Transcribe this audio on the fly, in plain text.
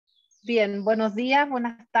Bien, buenos días,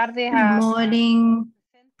 buenas tardes. Good morning,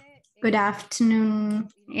 good afternoon,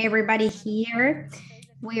 everybody here.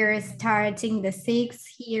 We're starting the sixth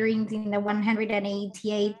hearings in the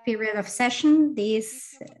 188th period of session.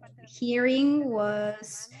 This hearing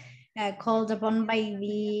was called upon by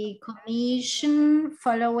the Commission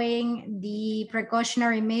following the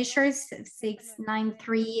precautionary measures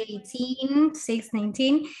 69318,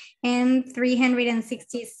 619, and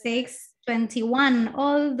 36621.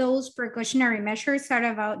 All those precautionary measures are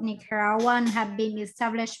about Nicaragua and have been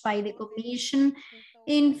established by the Commission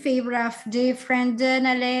in favor of different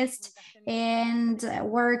journalists and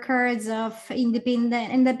workers of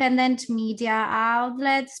independent media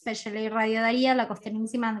outlets, especially Radio Darío, La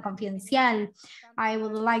Costeñísima, and Confidencial. I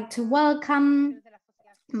would like to welcome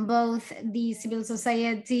both the civil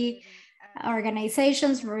society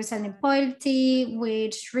organizations, representing Polity,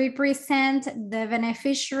 which represent the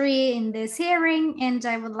beneficiary in this hearing, and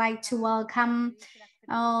I would like to welcome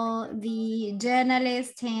all the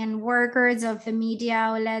journalists and workers of the media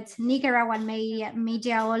outlets, Nicaraguan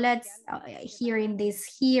media outlets here in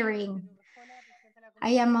this hearing.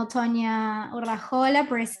 I am Otonia Urrajola,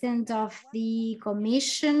 President of the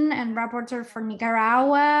Commission and Rapporteur for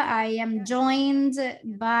Nicaragua. I am joined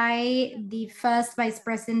by the first Vice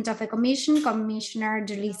President of the Commission, Commissioner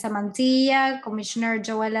Julissa Mantilla, Commissioner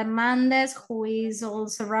Joel Hernandez, who is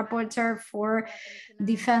also Rapporteur for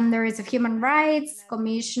Defenders of Human Rights,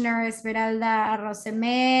 Commissioner Esmeralda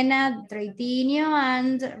Rosemena Troitinho,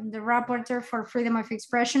 and the Rapporteur for Freedom of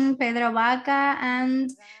Expression, Pedro Vaca, and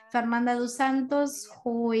Fernanda dos Santos,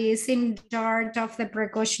 who is in charge of the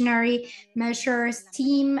precautionary measures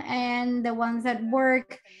team and the ones that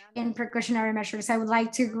work in precautionary measures. I would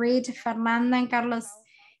like to greet Fernanda and Carlos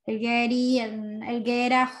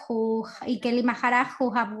Elguera y Kelly Majara, who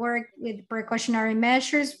have worked with precautionary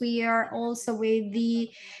measures. We are also with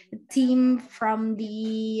the team from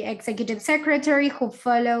the Executive Secretary who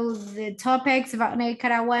follow the topics about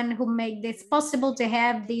Nicaragua and who make this possible to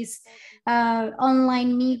have these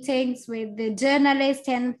online meetings with the journalists,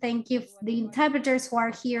 and thank you for the interpreters who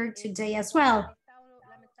are here today as well.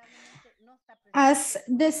 As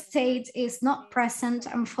the state is not present,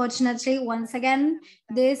 unfortunately, once again,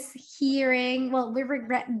 this hearing, well, we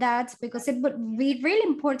regret that because it would be really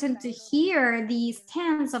important to hear the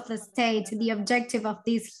stance of the state, the objective of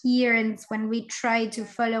these hearings when we try to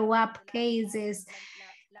follow up cases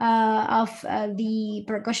of the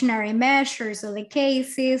precautionary measures or the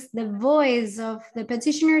cases. The voice of the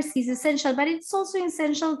petitioners is essential, but it's also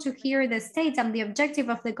essential to hear the state, and the objective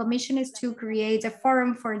of the Commission is to create a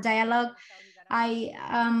forum for dialogue.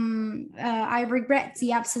 I regret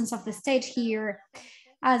the absence of the state here.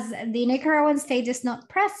 As the Nicaraguan state is not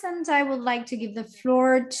present, I would like to give the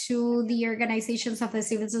floor to the organizations of the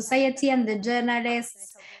civil society and the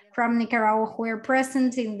journalists from Nicaragua who are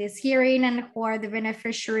present in this hearing and who are the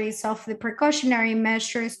beneficiaries of the precautionary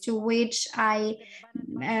measures to which I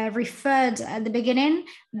referred at the beginning.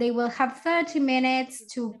 They will have 30 minutes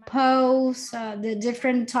to pose the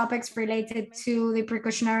different topics related to the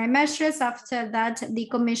precautionary measures. After that, the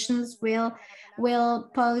commissions will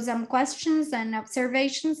pose some questions and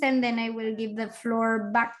observations, and then I will give the floor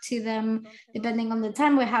back to them depending on the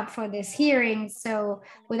time we have for this hearing. So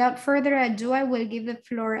without further ado, I will give the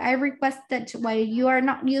floor. I request that while you are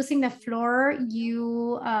not using the floor,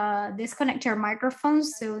 you disconnect your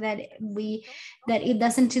microphones so that it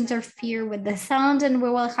doesn't interfere with the sound, and we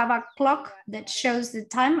will have a clock that shows the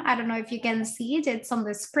time. I don't know if you can see it, it's on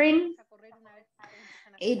the screen.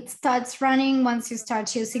 It starts running once you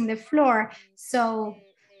start using the floor. So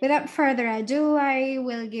without further ado, I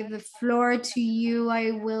will give the floor to you.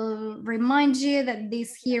 I will remind you that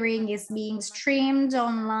this hearing is being streamed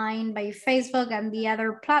online by Facebook and the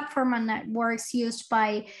other platform and networks used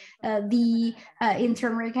by the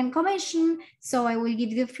Inter-American Commission. So I will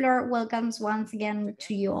give you the floor. Welcomes once again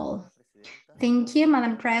to you all. Thank you,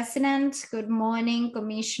 Madam President. Good morning,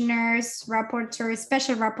 commissioners, rapporteurs,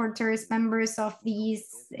 special rapporteurs, members of the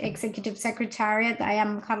Executive Secretariat. I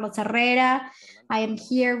am Carlos Herrera. I am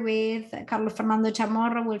here with Carlos Fernando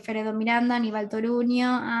Chamorro, Wilfredo Miranda, Aníbal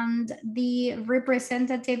Toruño, and the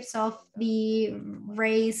representatives of the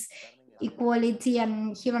Race, Equality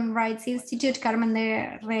and Human Rights Institute, Carmen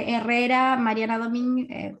de Herrera, Adriana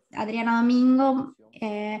Domingo,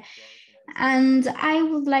 and I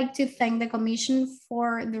would like to thank the Commission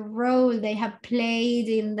for the role they have played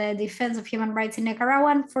in the defense of human rights in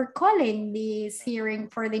Nicaragua and for calling this hearing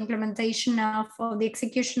for the implementation of the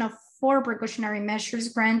execution of 4 precautionary measures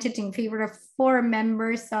granted in favor of 4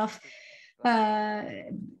 members of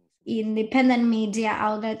independent media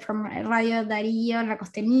outlet from Radio Darío, La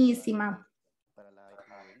Costeñísima.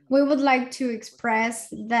 we would like to express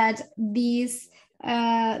that these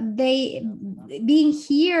being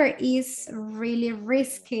here is really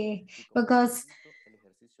risky, because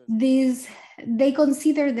they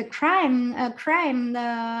consider the crime a crime,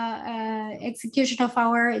 the execution of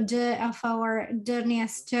our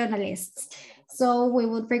journalist journalists. So we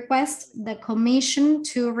would request the Commission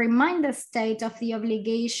to remind the state of the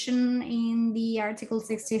obligation in the Article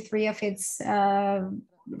 63 of its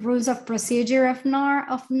rules of procedure of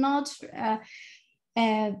not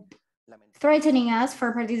threatening us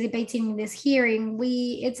for participating in this hearing.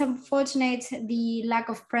 It's unfortunate the lack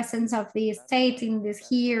of presence of the state in this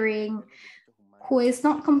hearing, who is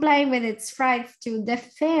not complying with its rights to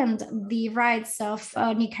defend the rights of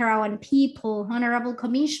Nicaraguan people. Honorable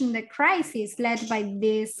Commission, the crisis led by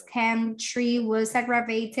this country was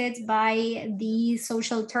aggravated by the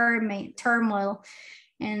social turmoil,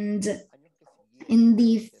 and in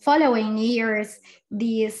the following years,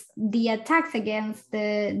 the attacks against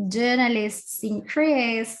the journalists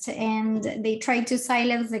increased, and they tried to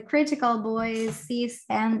silence the critical voices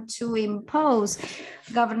and to impose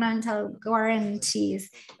governmental guarantees.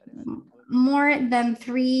 More than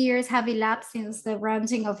 3 years have elapsed since the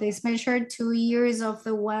granting of this measure, 2 years of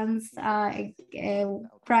the ones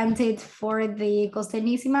granted for the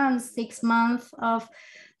Costeñísima, and 6 months of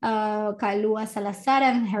Kalua Salazar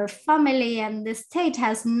and her family, and the state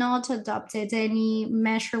has not adopted any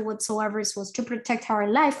measure whatsoever so as to protect our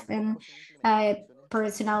life and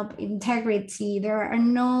personal integrity. There are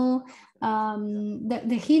no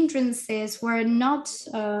the hindrances were not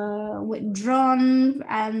withdrawn,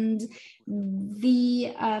 and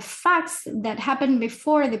the facts that happened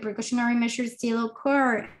before the precautionary measures still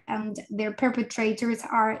occur, and their perpetrators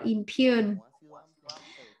are impugned.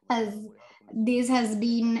 As this has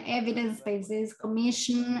been evidenced by this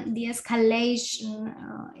commission, the escalation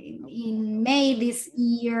in May this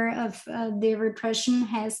year of the repression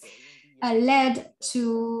has led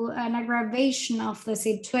to an aggravation of the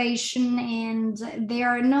situation, and there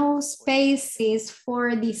are no spaces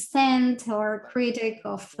for dissent or critique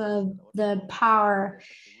of the power.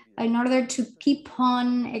 In order to keep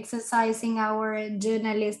on exercising our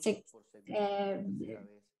journalistic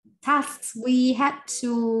tasks, we had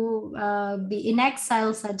to be in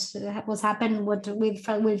exile, such was happened with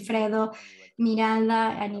Wilfredo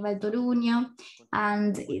Miranda, Aníbal Toruño.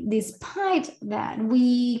 And despite that,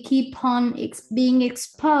 we keep on being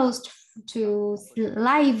exposed to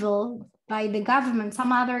libel by the government.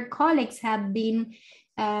 Some other colleagues have been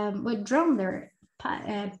withdrawn their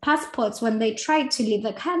passports when they tried to leave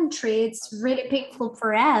the country. It's really painful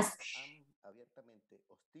for us,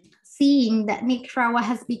 seeing that Nicaragua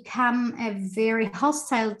has become a very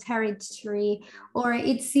hostile territory, or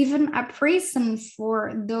it's even a prison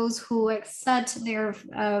for those who exert their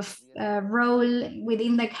role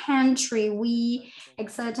within the country. We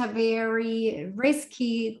exert a very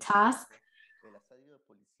risky task,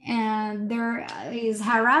 and there is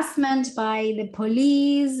harassment by the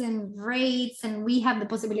police and raids, and we have the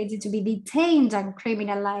possibility to be detained and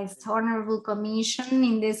criminalized. Honorable Commission,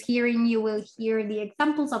 in this hearing, you will hear the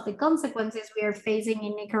examples of the consequences we are facing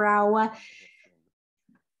in Nicaragua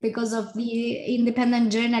because of the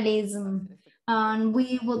independent journalism. And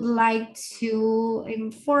we would like to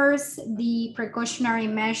enforce the precautionary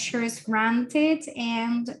measures granted,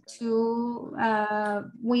 and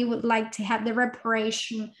we would like to have the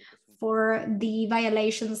reparation for the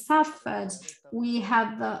violations suffered. We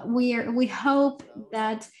hope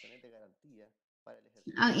that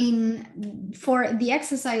for the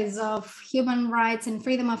exercise of human rights and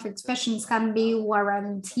freedom of expressions can be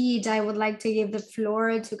guaranteed. I would like to give the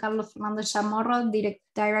floor to Carlos Fernando Chamorro,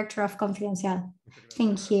 Director of Confidencial.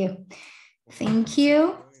 Thank you. Thank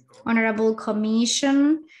you, Honorable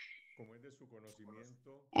Commission.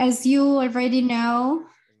 As you already know,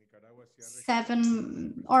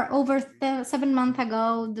 over 7 months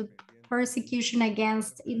ago, the persecution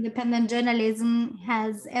against independent journalism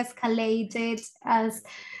has escalated as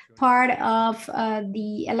part of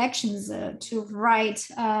the elections to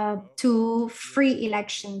free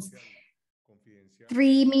elections.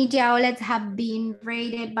 3 media outlets have been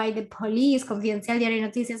raided by the police, Confidencial, Diario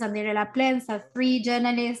Noticias, and Diario La Prensa. 3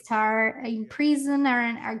 journalists are in prison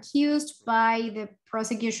and are accused by the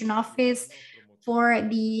prosecution office for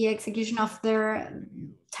the execution of their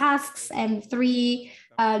tasks, and 3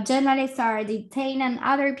 journalists are detained, and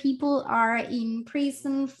other people are in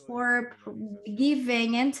prison for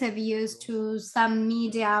giving interviews to some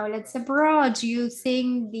media outlets abroad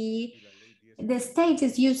using the the state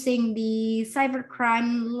is using the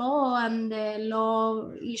cybercrime law and the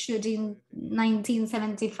law issued in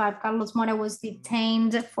 1975. Carlos Mora was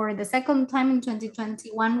detained for the second time in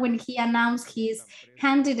 2021 when he announced his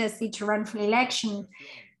candidacy to run for election.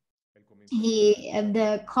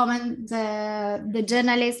 The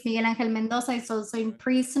journalist Miguel Ángel Mendoza is also in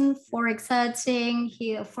prison for expressing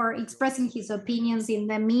his opinions in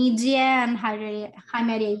the media, and Jaime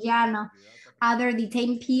Arellano. Other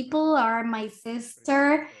detained people are my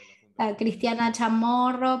sister, Cristiana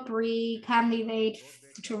Chamorro, pre-candidate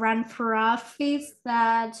to run for office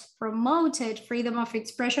that promoted freedom of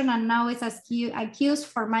expression and now is accused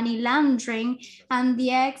for money laundering, and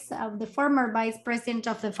the ex of the former vice president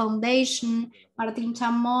of the foundation, Martín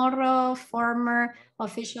Chamorro, former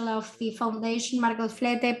official of the foundation, Marcos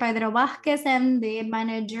Flete, Pedro Vázquez, and the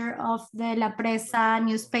manager of the La Presa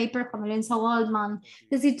newspaper, Juan Lorenzo Goldman.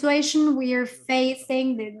 The situation we are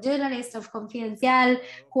facing, the journalists of Confidencial,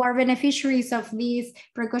 who are beneficiaries of these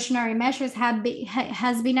precautionary measures,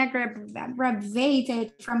 has been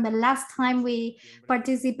aggravated from the last time we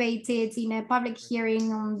participated in a public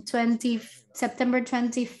hearing on September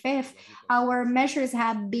 25th. Our measures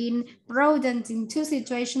have been broadened in two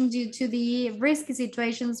situations due to the risky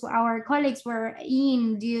situations our colleagues were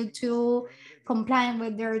in due to complying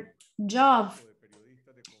with their job.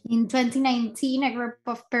 In 2019, a group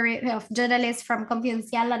of journalists from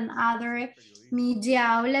Confidencial and other media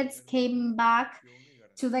outlets came back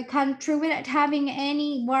to the country without having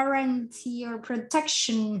any warranty or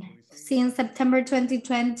protection. Since September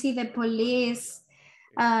 2020, the police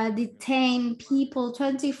detain people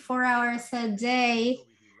 24 hours a day,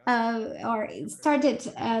 or started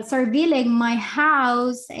surveilling my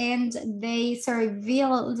house, and they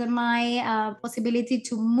surveilled my possibility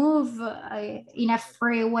to move in a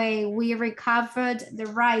free way. We recovered the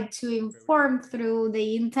right to inform through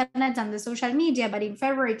the internet and the social media, but in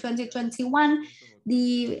February 2021,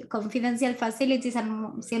 the Confidencial facilities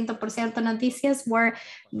and 100% Noticias were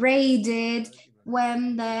raided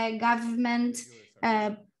when the government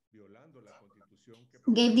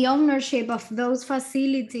gave the ownership of those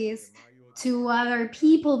facilities to other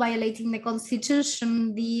people, violating the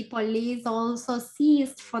Constitution. The police also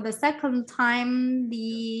seized for the second time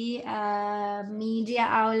the media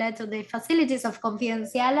outlet or the facilities of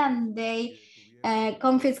Confidencial, and they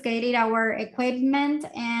confiscated our equipment,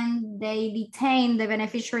 and they detained the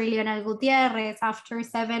beneficiary Leonel Gutierrez. After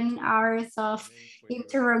 7 hours of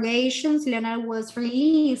interrogations, Leonel was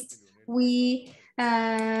released.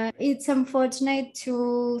 It's unfortunate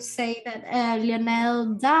to say that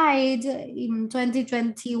Leonel died in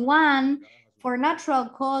 2021 for natural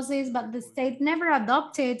causes, but the state never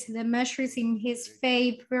adopted the measures in his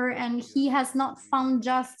favor, and he has not found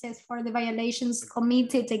justice for the violations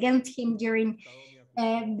committed against him during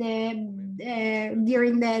the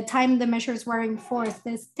time the measures were enforced.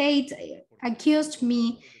 The state accused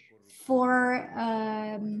me for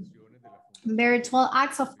virtual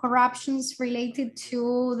acts of corruptions related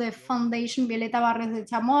to the Foundation Violeta Barrios de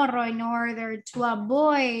Chamorro. In order to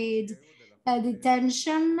avoid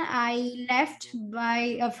detention, I left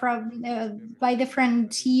by the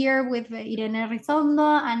frontier with Irene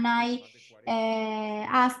Rizondo, and I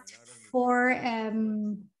asked for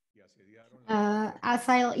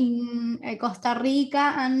asylum in Costa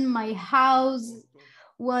Rica, and my house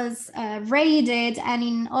was raided, and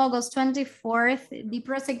in August 24th, the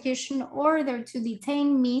prosecution ordered to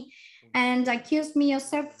detain me and accused me of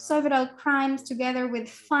several crimes together with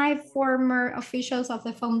 5 former officials of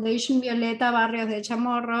the Foundation Violeta Barrios de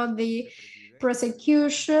Chamorro. The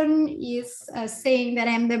prosecution is saying that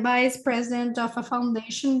I'm the vice president of a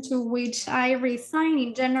foundation to which I resigned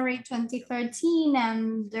in January 2013,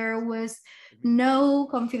 and there was no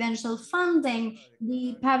confidential funding.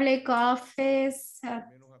 The public office,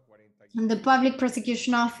 the public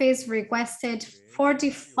prosecution office requested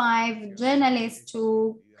 45 journalists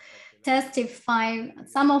to testify,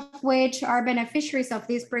 some of which are beneficiaries of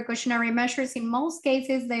these precautionary measures. In most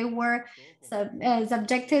cases, they were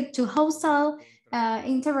subjected to hostile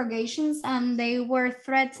interrogations, and they were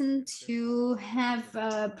threatened to have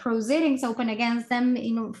proceedings open against them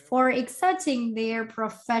for exerting their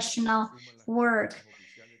professional work.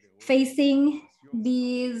 Facing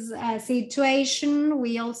this situation,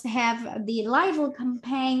 we also have the libel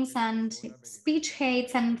campaigns and speech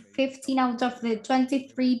hates, and 15 out of the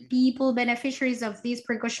 23 people beneficiaries of these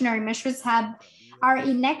precautionary measures are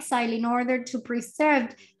in exile in order to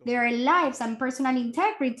preserve their lives and personal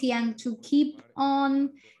integrity and to keep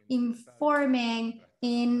on informing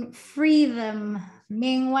in freedom.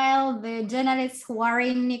 Meanwhile, the journalists who are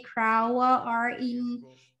in Nicaragua are in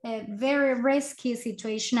a very risky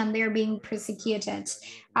situation and they're being persecuted.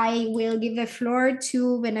 I will give the floor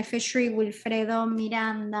to beneficiary Wilfredo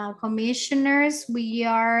Miranda. Commissioners, we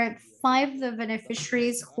are 5 the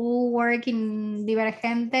beneficiaries who work in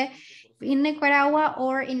Divergente in Nicaragua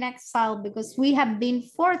or in exile, because we have been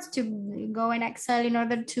forced to go in exile in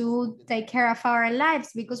order to take care of our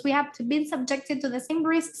lives, because we have been subjected to the same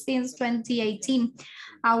risks since 2018.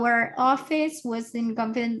 Our office was in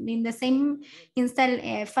the same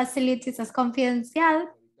facilities as Confidencial,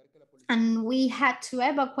 and we had to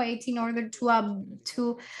evacuate in order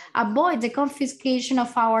to avoid the confiscation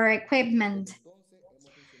of our equipment.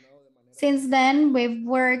 Since then, we've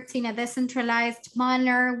worked in a decentralized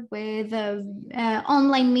manner with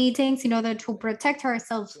online meetings in order to protect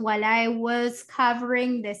ourselves. While I was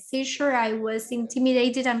covering the seizure, I was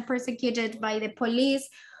intimidated and persecuted by the police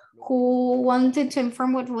who wanted to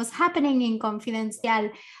inform what was happening in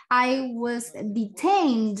Confidencial. I was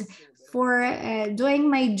detained for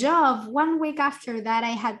doing my job. 1 week after that,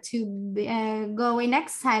 I had to go in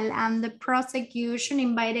exile, and the prosecution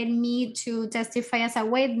invited me to testify as a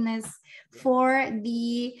witness for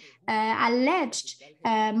the alleged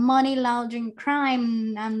money laundering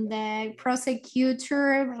crime, and the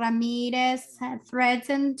prosecutor Ramirez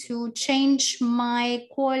threatened to change my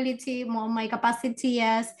quality, my capacity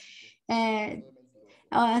as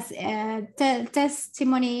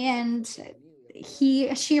testimony, and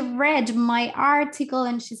she read my article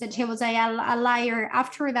and she said she was a liar.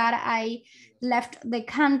 After that, I left the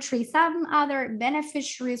country. Some other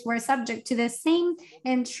beneficiaries were subject to the same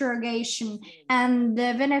interrogation, and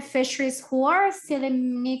the beneficiaries who are still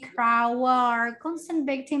in Nicaragua are constant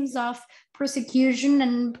victims of persecution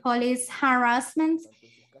and police harassment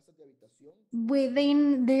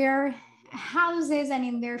within their houses and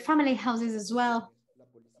in their family houses as well.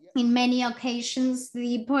 In many occasions,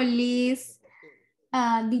 the police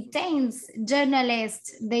detains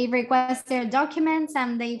journalists. They request their documents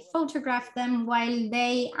and they photograph them while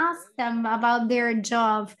they ask them about their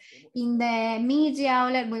job. In the media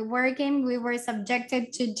outlet we work in, we were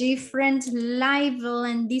subjected to different libel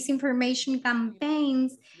and disinformation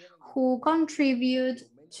campaigns who contribute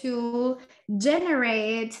to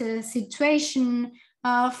generate a situation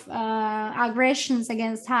of aggressions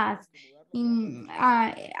against us.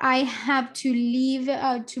 I have to leave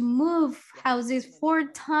to move houses 4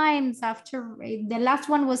 times after the last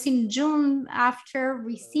one was in June, after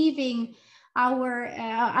receiving our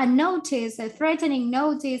a notice, a threatening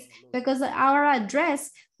notice, because our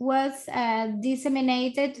address was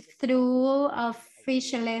disseminated through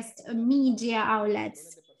officialist media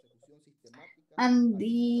outlets. And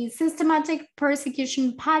the systematic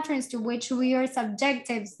persecution patterns to which we are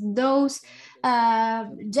subjected, those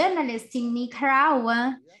journalists in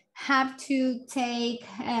Nicaragua have to take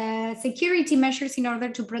security measures in order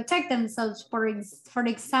to protect themselves. For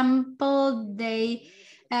example, they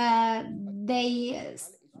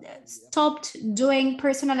stopped doing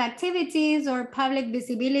personal activities or public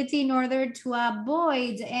visibility in order to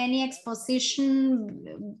avoid any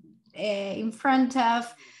exposition in front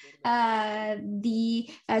of the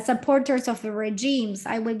supporters of the regimes.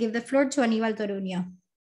 I will give the floor to Aníbal Toruño.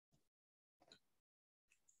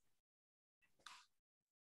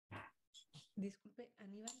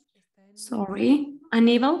 Sorry,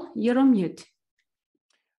 Aníbal, you're on mute.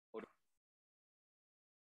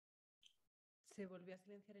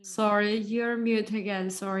 Sorry, you're mute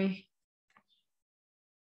again, sorry.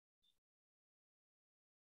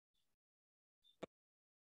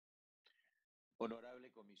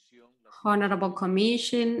 Honorable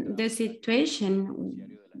Commission, the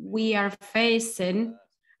situation we are facing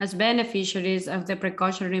as beneficiaries of the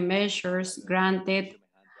precautionary measures granted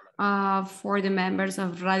for the members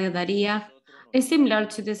of Radio Darío is similar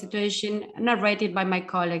to the situation narrated by my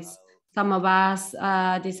colleagues. Some of us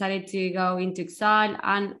decided to go into exile,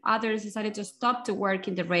 and others decided to stop to work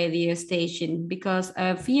in the radio station because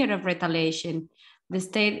of fear of retaliation. The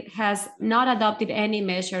state has not adopted any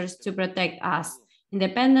measures to protect us.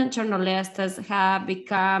 Independent journalists have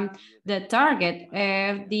become the target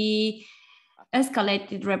of the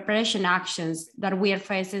escalated repression actions that we are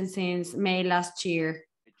facing since May last year.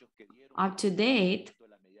 Up to date,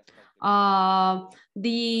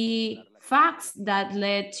 the facts that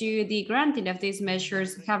led to the granting of these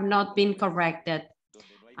measures have not been corrected.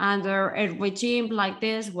 Under a regime like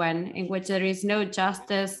this one, in which there is no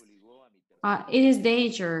justice, it is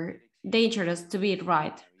dangerous to be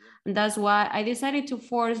right. And that's why I decided to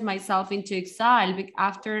force myself into exile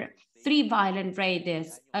after 3 violent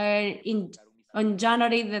raids on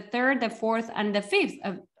January the 3rd, the 4th, and the 5th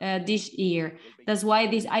of this year. That's why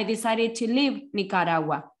I decided to leave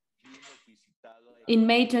Nicaragua. In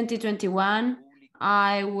May 2021,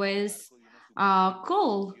 I was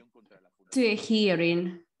called to a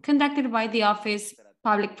hearing conducted by the Office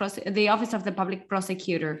of the Public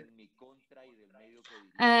Prosecutor.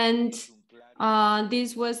 And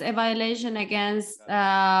this was a violation against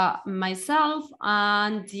myself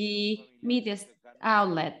and the media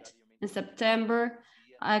outlet. In September,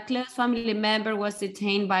 a close family member was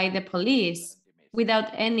detained by the police without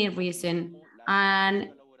any reason,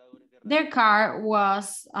 and their car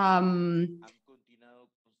was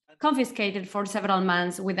confiscated for several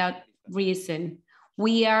months without reason.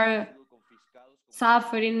 We are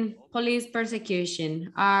suffering police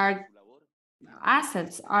persecution. Our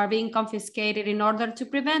assets are being confiscated in order to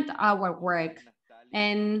prevent our work.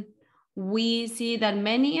 And we see that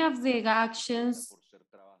many of the actions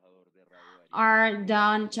are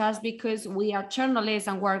done just because we are journalists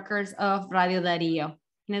and workers of Radio Darío.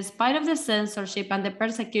 In spite of the censorship and the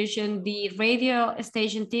persecution, the radio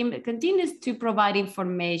station team continues to provide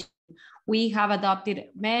information. We have adopted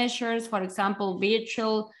measures, for example,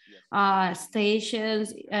 virtual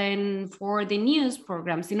stations and for the news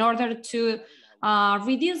programs in order to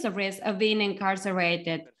reduce the risk of being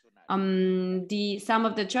incarcerated. Some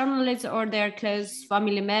of the journalists or their close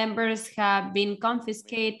family members have been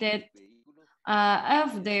confiscated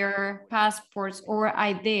of their passports or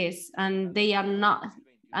IDs, and they are not,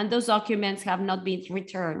 and those documents have not been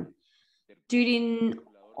returned. During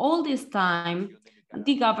all this time,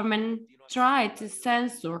 the government tried to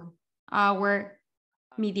censor our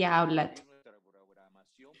media outlet.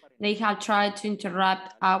 They have tried to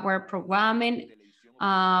interrupt our programming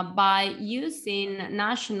by using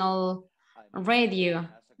national radio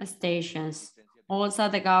stations. Also,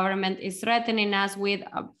 the government is threatening us with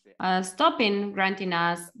stopping granting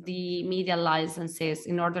us the media licenses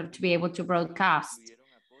in order to be able to broadcast.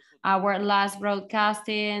 Our last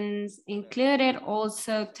broadcastings included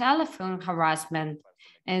also telephone harassment,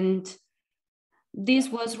 and this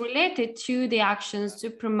was related to the actions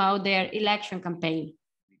to promote their election campaign.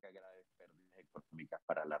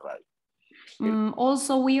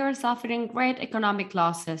 Also, we are suffering great economic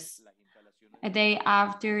losses. A day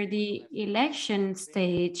after the election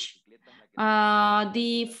stage,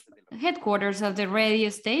 the headquarters of the radio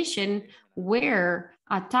station were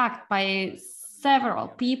attacked by several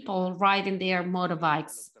people riding their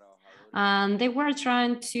motorbikes. And they were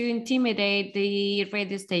trying to intimidate the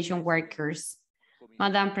radio station workers.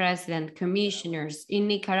 Madam President, commissioners, in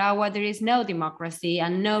Nicaragua, there is no democracy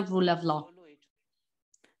and no rule of law.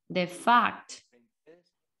 The fact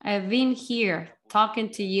of being here talking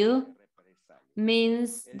to you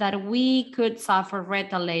means that we could suffer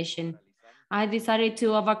retaliation. I decided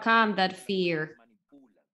to overcome that fear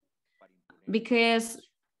because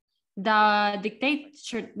the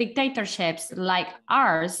dictatorships like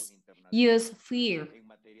ours use fear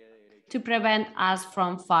to prevent us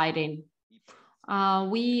from fighting.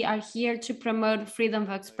 We are here to promote freedom of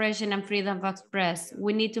expression and freedom of express.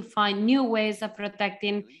 We need to find new ways of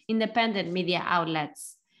protecting independent media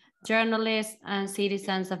outlets, journalists and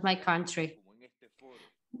citizens of my country.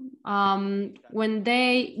 When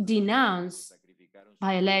they denounce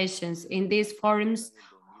violations in these forums,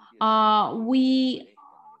 we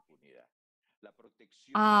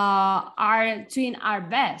are doing our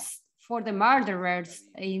best for the murderers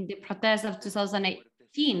in the protests of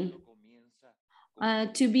 2018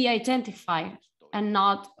 to be identified and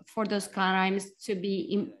not for those crimes to be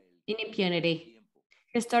in impunity.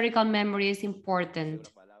 Historical memory is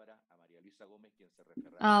important.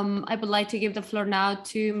 I would like to give the floor now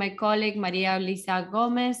to my colleague, Maria Luisa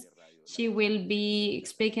Gomez. She will be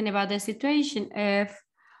speaking about the situation of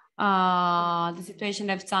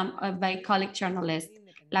some of my colleague journalists.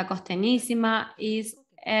 La Costeñísima is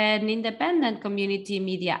an independent community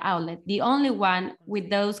media outlet, the only one with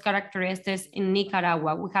those characteristics in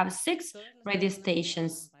Nicaragua. We have 6 radio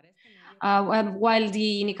stations, while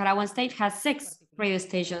the Nicaraguan state has 6 radio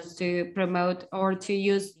stations to promote or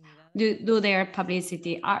to do their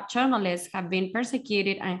publicity. Our journalists have been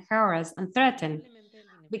persecuted and harassed and threatened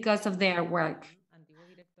because of their work.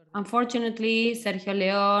 Unfortunately, Sergio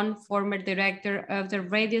León, former director of the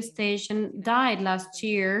radio station, died last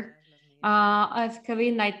year of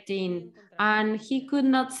COVID-19, and he could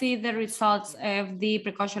not see the results of the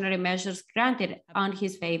precautionary measures granted on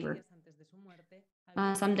his favor.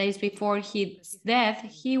 Some days before his death,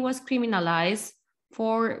 he was criminalized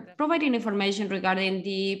for providing information regarding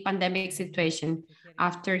the pandemic situation.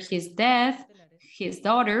 After his death, his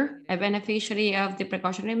daughter, a beneficiary of the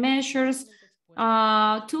precautionary measures,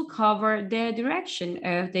 took over the direction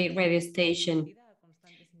of the radio station.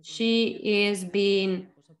 She is being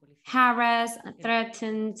harassed and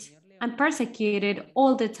threatened and persecuted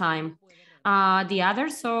all the time. The other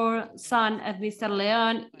son of Mr.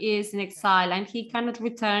 Leon is in exile and he cannot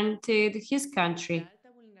return to his country.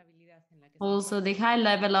 Also, the high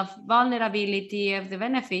level of vulnerability of the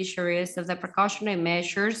beneficiaries of the precautionary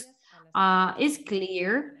measures is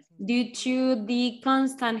clear due to the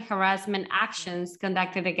constant harassment actions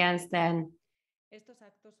conducted against them.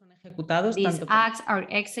 These acts are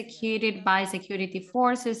executed by security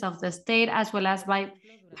forces of the state as well as by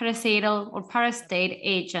parasitical or parastate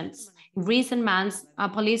agents. In recent months,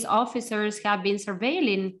 police officers have been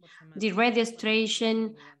surveilling the radio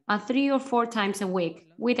station 3 or 4 times a week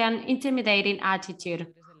with an intimidating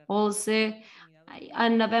attitude. Also,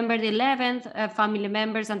 on November the 11th, family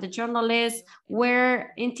members and the journalists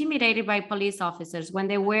were intimidated by police officers when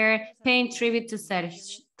they were paying tribute to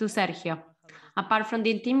Sergio. Apart from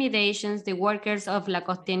the intimidations, the workers of La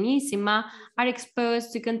Costeñísima are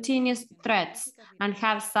exposed to continuous threats and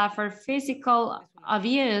have suffered physical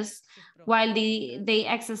abuse while they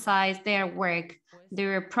exercise their work.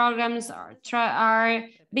 Their programs are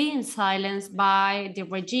being silenced by the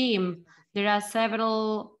regime. There are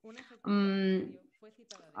several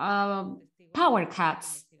power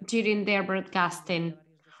cuts during their broadcasting.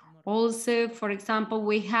 Also, for example,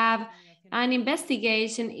 we have an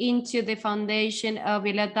investigation into the foundation of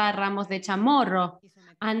Violeta Ramos de Chamorro.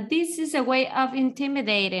 And this is a way of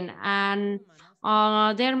intimidating, and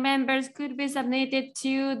their members could be submitted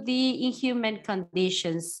to the inhuman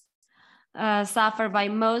conditions suffered by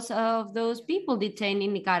most of those people detained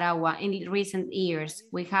in Nicaragua in recent years.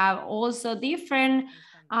 We have also different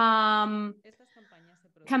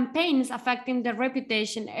campaigns affecting the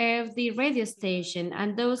reputation of the radio station,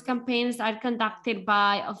 and those campaigns are conducted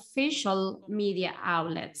by official media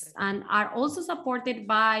outlets and are also supported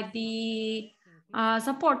by the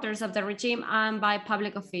supporters of the regime and by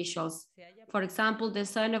public officials. For example, the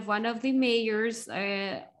son of one of the mayors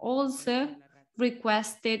also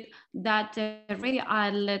requested that the radio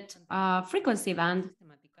outlet frequency band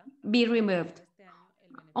be removed.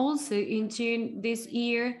 Also, in June this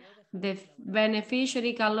year, the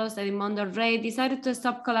beneficiary Carlos Edmundo Rey decided to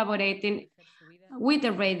stop collaborating with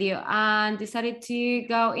the radio and decided to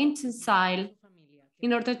go into exile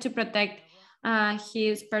in order to protect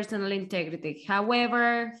his personal integrity.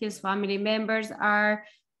 However, his family members are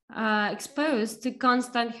exposed to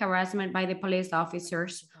constant harassment by the police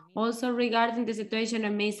officers. Also, regarding the situation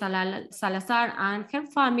of Ms. Salazar and her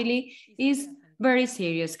family is very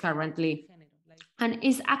serious currently, and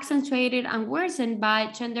is accentuated and worsened by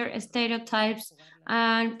gender stereotypes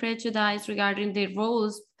and prejudice regarding the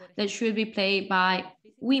roles that should be played by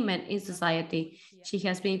women in society. She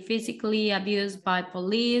has been physically abused by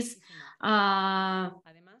police,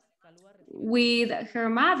 with her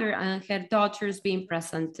mother and her daughters being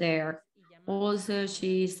present there. Also,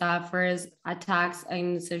 she suffers attacks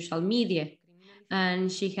in social media,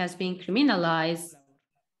 and she has been criminalized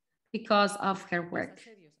because of her work.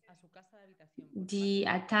 The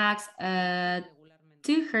attacks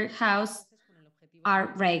to her house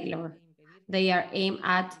are regular. They are aimed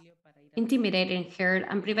at intimidating her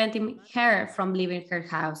and preventing her from leaving her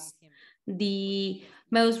house. The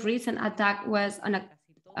most recent attack was on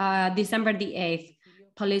December the 8th.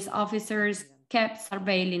 Police officers kept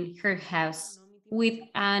surveilling her house with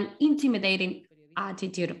an intimidating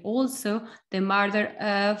attitude. Also, the murder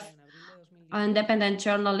of independent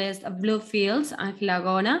journalist of Bluefields, Angela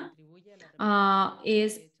Gona,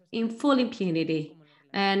 is in full impunity.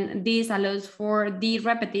 And this allows for the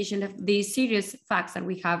repetition of the serious facts that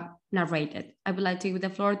we have narrated. I would like to give the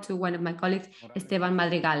floor to one of my colleagues, Esteban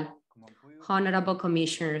Madrigal. Honorable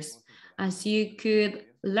commissioners, as you could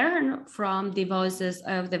learn from the voices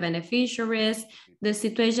of the beneficiaries, the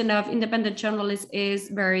situation of independent journalists is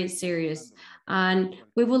very serious. And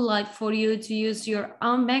we would like for you to use your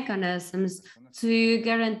own mechanisms to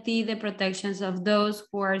guarantee the protections of those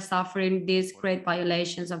who are suffering these great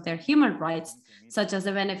violations of their human rights, such as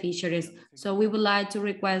the beneficiaries. So we would like to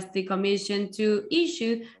request the Commission to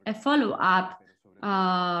issue a follow-up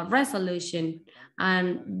resolution.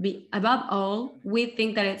 And above all, we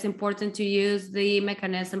think that it's important to use the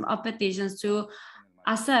mechanism of petitions to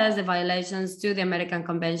assess the violations to the American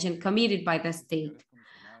Convention committed by the state.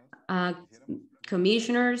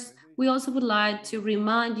 Commissioners, we also would like to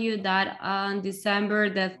remind you that on December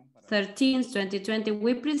the 13th, 2020,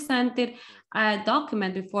 we presented a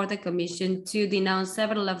document before the Commission to denounce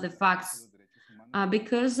several of the facts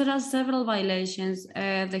because there are several violations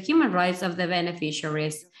of the human rights of the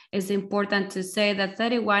beneficiaries. It's important to say that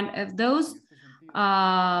 31 of those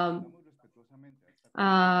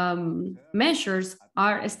measures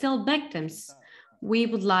are still victims. we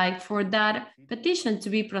would like for that petition to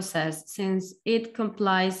be processed since it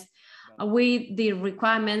complies with the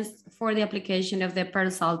requirements for the application of the per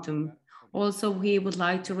saltum. Also, we would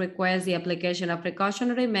like to request the application of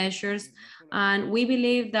precautionary measures, and we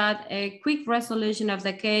believe that a quick resolution of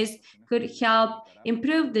the case could help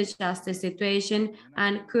improve the justice situation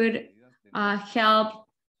and could help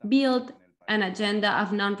build an agenda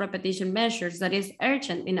of non-repetition measures that is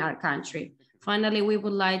urgent in our country. Finally, we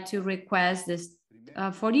would like to request this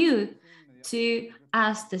for you to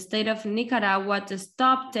ask the state of Nicaragua to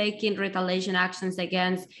stop taking retaliation actions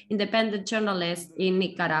against independent journalists in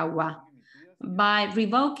Nicaragua by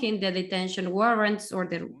revoking the detention warrants or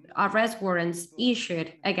the arrest warrants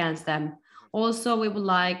issued against them. Also, we would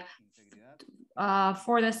like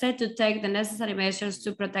for the state to take the necessary measures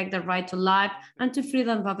to protect the right to life and to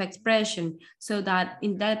freedom of expression so that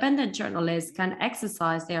independent journalists can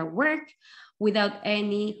exercise their work without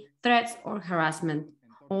any threats or harassment.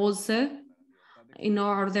 Also, in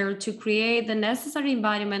order to create the necessary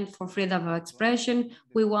environment for freedom of expression,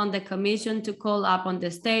 we want the Commission to call upon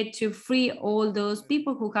the state to free all those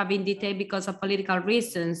people who have been detained because of political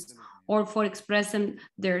reasons or for expressing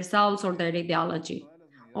themselves or their ideology.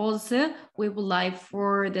 Also, we would like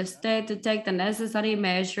for the state to take the necessary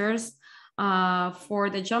measures for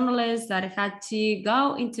the journalists that had to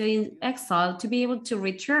go into exile to be able to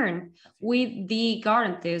return with the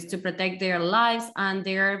guarantees to protect their lives and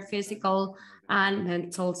their physical and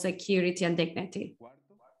mental security and dignity.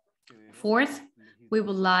 Fourth, we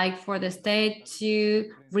would like for the state to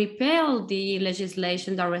repeal the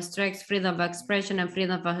legislation that restricts freedom of expression and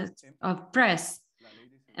freedom of press,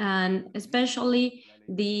 and especially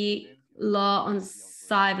the law on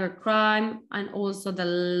cybercrime and also the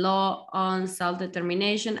law on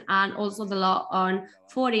self-determination and also the law on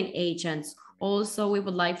foreign agents. Also, we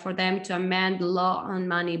would like for them to amend the law on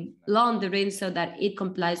money laundering so that it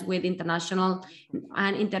complies with international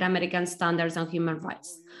and inter-American standards on human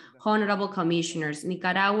rights. Honorable commissioners,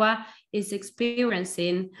 Nicaragua is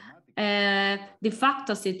experiencing a de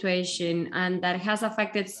facto situation and that has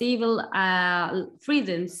affected civil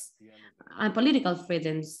freedoms and political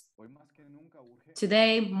freedoms.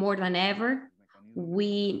 Today, more than ever,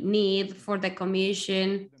 we need for the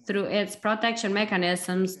Commission, through its protection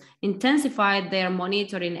mechanisms, intensify their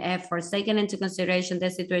monitoring efforts, taking into consideration the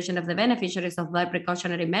situation of the beneficiaries of the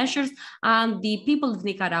precautionary measures and the people of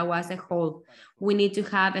Nicaragua as a whole. We need to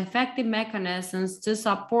have effective mechanisms to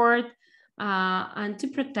support and to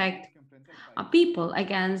protect people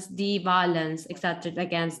against the violence exerted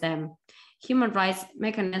against them. Human rights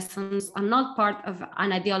mechanisms are not part of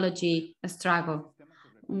an ideology struggle.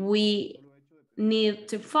 We need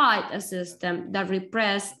to fight a system that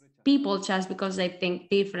represses people just because they think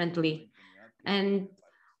differently. And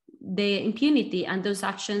the impunity and those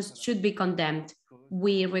actions should be condemned.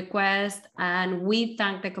 We request and we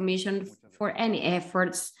thank the Commission for any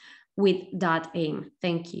efforts with that aim.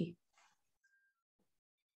 Thank you.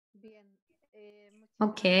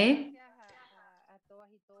 Okay.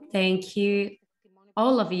 Thank you,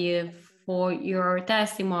 all of you, for your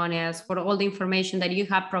testimonials, for all the information that you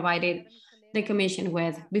have provided the Commission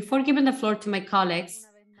with. Before giving the floor to my colleagues,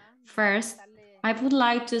 first, I would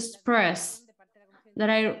like to express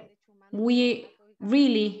that we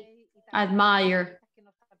really admire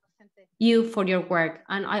you for your work.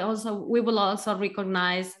 And we will also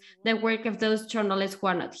recognize the work of those journalists who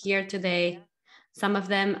are not here today. Some of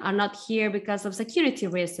them are not here because of security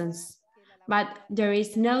reasons, but there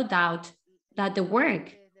is no doubt that the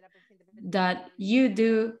work that you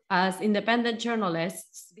do as independent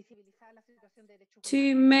journalists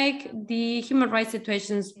to make the human rights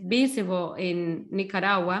situations visible in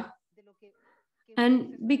Nicaragua,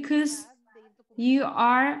 and because you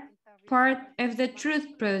are part of the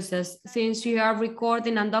truth process, since you are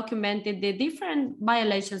recording and documenting the different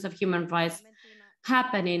violations of human rights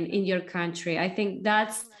happening in your country. I think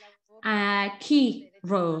that's a key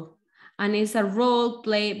role, and it's a role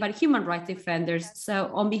played by human rights defenders.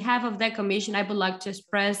 So on behalf of the Commission, I would like to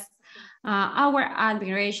express our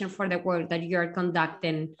admiration for the work that you're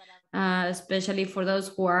conducting, especially for those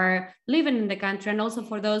who are living in the country and also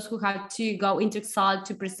for those who had to go into exile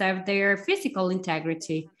to preserve their physical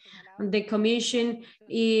integrity. The Commission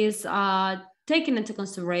is taking into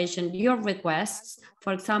consideration your requests,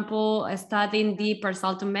 for example, studying the per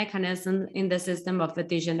saltum mechanism in the system of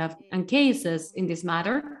petition and cases in this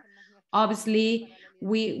matter. Obviously,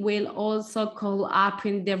 we will also call up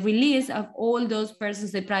in the release of all those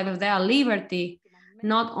persons deprived of their liberty,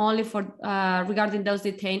 not only for regarding those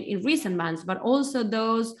detained in recent months, but also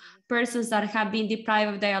those persons that have been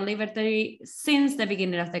deprived of their liberty since the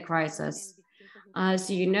beginning of the crisis. As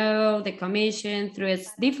you know, the Commission, through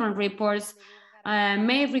its different reports,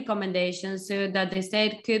 made recommendations so that the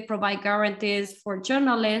state could provide guarantees for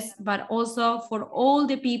journalists, but also for all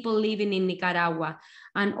the people living in Nicaragua,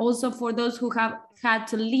 and also for those who have had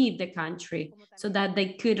to leave the country so that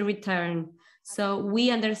they could return. So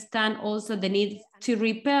we understand also the need to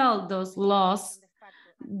repeal those laws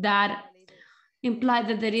that imply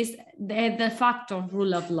that there is the de facto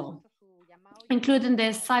rule of law, including the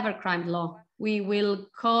cybercrime law. We will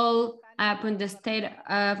call upon the state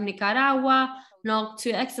of Nicaragua not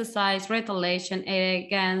to exercise retaliation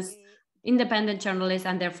against independent journalists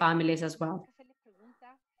and their families as well.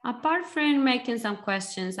 Apart from making some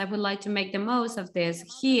questions, I would like to make the most of this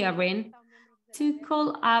hearing to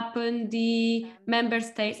call upon the member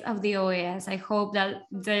states of the OAS. I hope that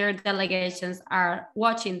their delegations are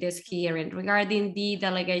watching this hearing regarding the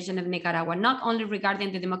delegation of Nicaragua, not only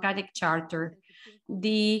regarding the Democratic Charter.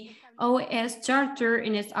 The OAS Charter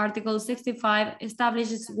in its Article 65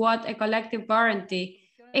 establishes what a collective guarantee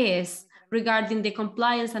is regarding the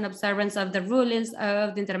compliance and observance of the rulings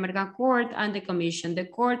of the Inter-American Court and the Commission. The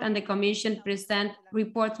Court and the Commission present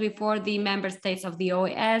reports before the member states of the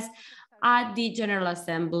OAS at the General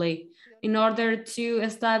Assembly in order to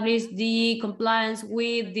establish the compliance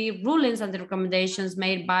with the rulings and the recommendations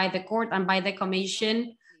made by the Court and by the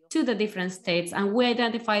Commission to the different states. And we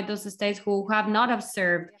identify those states who have not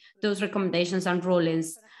observed those recommendations and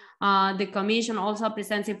rulings. The Commission also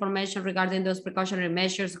presents information regarding those precautionary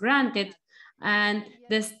measures granted, and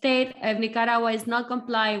the state of Nicaragua is not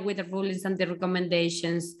complying with the rulings and the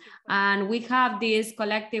recommendations. And we have this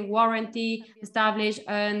collective warranty established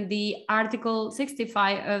in the Article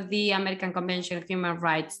 65 of the American Convention of Human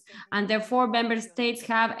Rights. And therefore, member states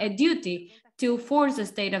have a duty to force the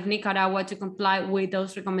state of Nicaragua to comply with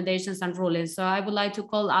those recommendations and rulings. So I would like to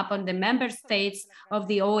call upon the member states of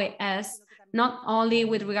the OAS, not only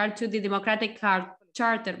with regard to the Democratic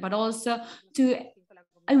Charter, but also to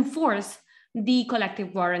enforce the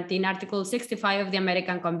collective warranty in Article 65 of the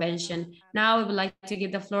American Convention. Now I would like to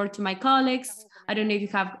give the floor to my colleagues. I don't know if you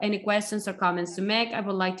have any questions or comments to make. I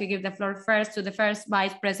would like to give the floor first to the first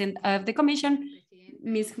Vice President of the Commission,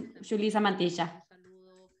 Ms. Julissa Mantilla.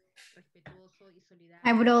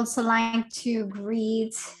 I would also like to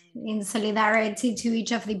greet in solidarity to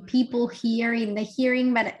each of the people here in the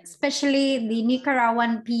hearing, but especially the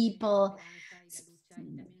Nicaraguan people.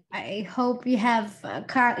 I hope you have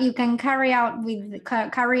you can carry on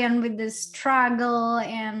with the struggle,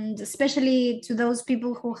 and especially to those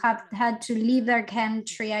people who have had to leave their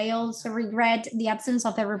country. I also regret the absence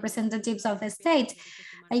of the representatives of the state.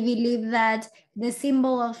 I believe that the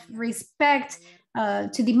symbol of respect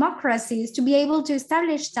to democracy is to be able to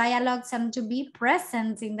establish dialogues and to be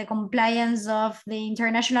present in the compliance of the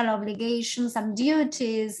international obligations and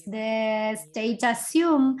duties the state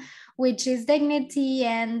assume, which is dignity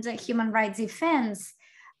and human rights defense.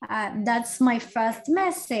 That's my first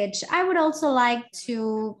message. I would also like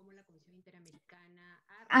to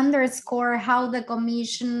underscore how the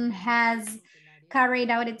Commission has carried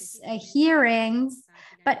out its hearings,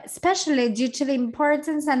 but especially due to the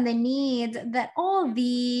importance and the need that all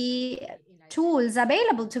the tools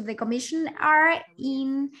available to the Commission are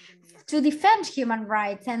in to defend human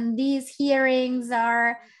rights. And these hearings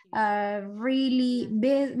are really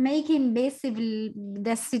making visible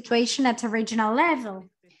the situation at a regional level.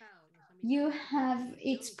 You have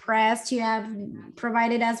expressed, you have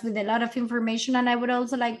provided us with a lot of information, and I would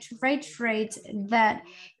also like to reiterate that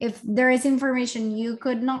if there is information you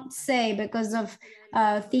could not say because of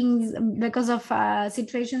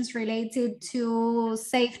situations related to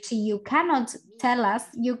safety, you cannot tell us,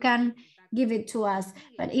 you can give it to us.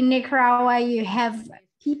 But in Nicaragua, you have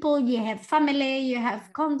people, you have family, you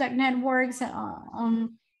have contact networks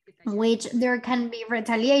on which there can be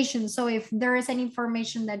retaliation. So if there is any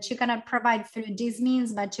information that you cannot provide through these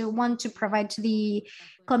means, but you want to provide to the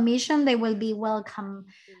Commission, they will be welcome.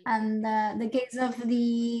 And the case of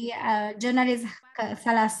the journalist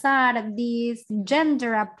Salazar, this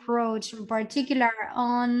gender approach in particular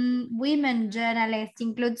on women journalists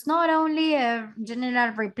includes not only a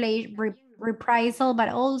general reprisal, but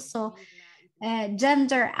also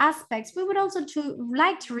gender aspects. We would also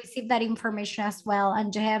like to receive that information as well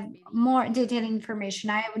and to have more detailed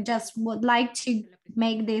information. I would like to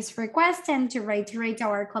make this request and to reiterate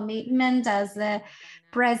our commitment as the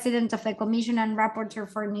President of the Commission and Rapporteur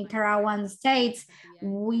for Nicaraguan states.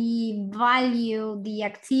 We value the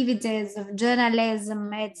activities of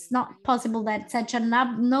journalism. It's not possible that such a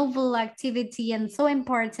novel activity and so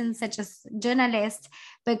important such as journalist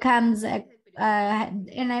becomes an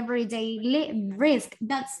everyday risk.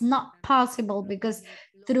 That's not possible, because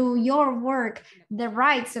through your work, the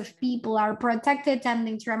rights of people are protected and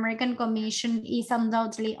the Inter-American Commission is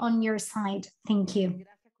undoubtedly on your side. Thank you.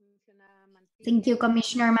 Thank you,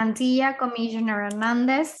 Commissioner Mantilla, Commissioner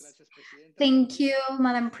Hernandez. Thank you,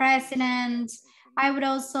 Madam President. I would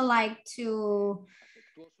also like to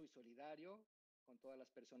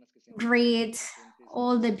greet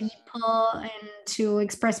all the people and to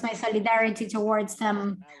express my solidarity towards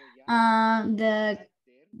them. The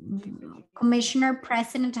Commissioner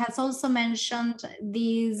President has also mentioned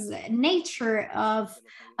this nature of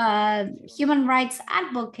human rights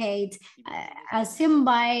advocate, assumed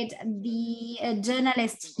by the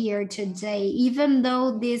journalist here today. Even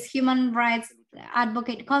though this human rights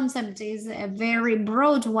advocate concept is a very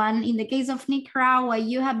broad one, in the case of Nicaragua,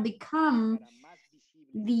 you have become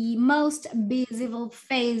the most visible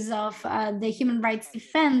face of the human rights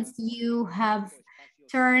defense. You have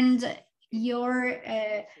turned your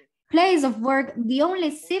place of work the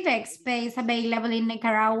only civic space available in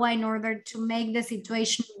Nicaragua in order to make the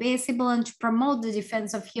situation visible and to promote the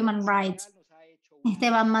defense of human rights.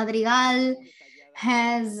 Esteban Madrigal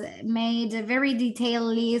has made a very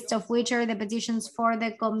detailed list of which are the petitions for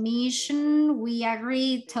the commission. We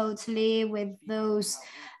agree totally with those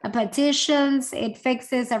petitions. It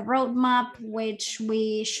fixes a roadmap which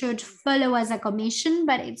we should follow as a commission,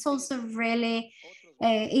 but it's also really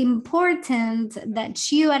important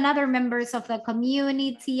that you and other members of the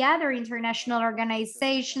community, other international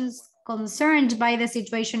organizations concerned by the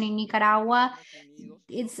situation in Nicaragua,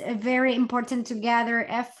 it's very important to gather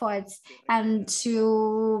efforts and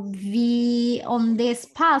to be on this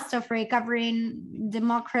path of recovering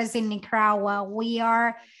democracy in Nicaragua. We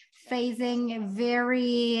are facing a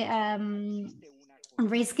very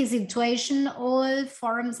risky situation. All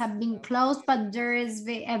forums have been closed, but there is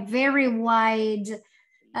a very wide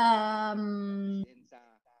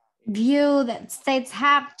view that states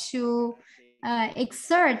have to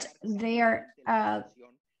exert their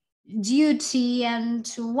duty and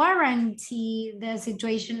to warranty the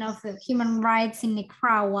situation of the human rights in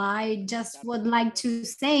Nicaragua. I just would like to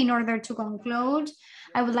say, in order to conclude,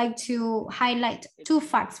 I would like to highlight two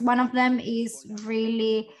facts. One of them is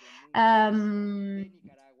really sad,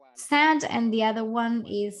 and the other one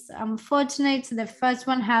is unfortunate. The first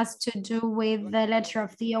one has to do with the letter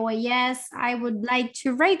of the OAS. I would like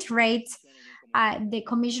to reiterate, the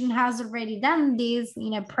Commission has already done this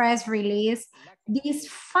in a press release. This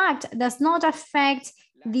fact does not affect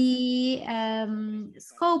the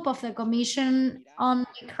scope of the Commission on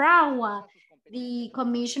Nicaragua. The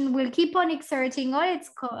Commission will keep on exerting all its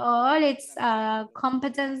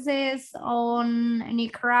competences on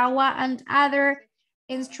Nicaragua and other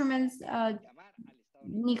instruments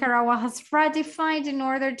Nicaragua has ratified in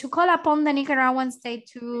order to call upon the Nicaraguan state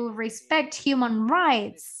to respect human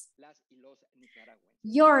rights,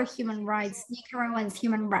 your human rights, Nicaraguans'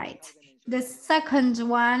 human rights. The second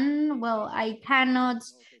one, well, I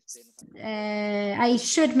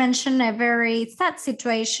should mention a very sad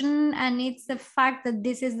situation, and it's the fact that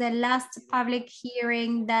this is the last public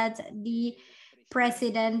hearing that the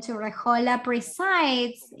President Urrejola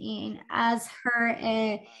presides in as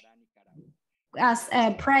her as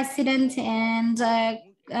a president and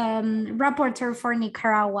rapporteur for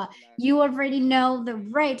Nicaragua. You already know the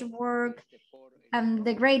great work and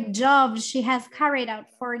the great job she has carried out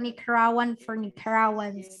for Nicaragua and for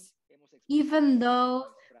Nicaraguans. Even though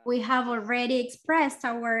we have already expressed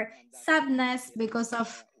our sadness because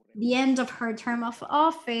of the end of her term of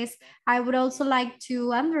office, I would also like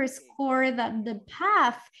to underscore that the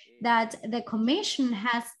path that the Commission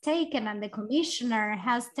has taken and the Commissioner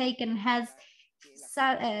has taken has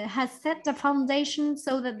set the foundation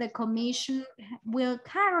so that the Commission will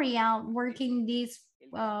carry out working this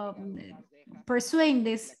pursuing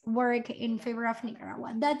this work in favor of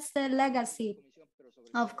Nicaragua. That's the legacy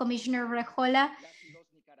of Commissioner Urrejola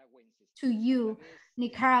to you,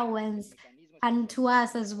 Nicaraguans, and to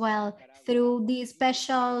us as well, through the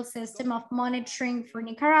special system of monitoring for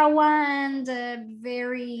Nicaragua and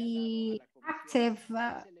very active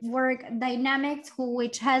work dynamics,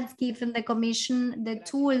 which has given the Commission the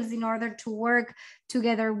tools in order to work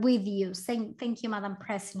together with you. Thank you, Madam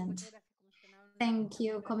President. Thank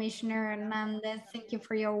you, Commissioner Hernandez. Thank you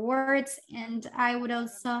for your words. And I would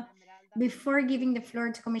also, before giving the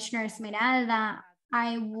floor to Commissioner Esmeralda,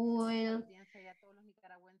 I would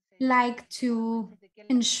like to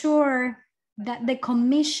ensure that the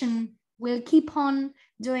Commission will keep on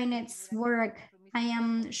doing its work. I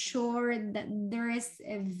am sure that there is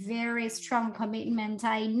a very strong commitment.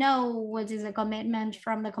 I know what is a commitment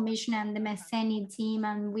from the Commission and the Messeni team,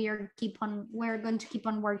 and we're going to keep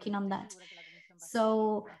on working on that.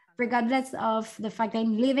 So regardless of the fact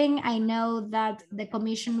I'm leaving, I know that the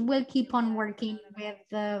Commission will keep on working with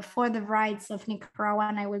for the rights of Nicaragua,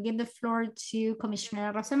 and I will give the floor to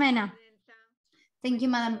Commissioner Rosemena. Thank you,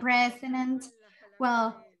 Madam President. Well,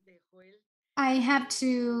 I have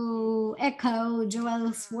to echo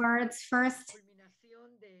Joel's words first.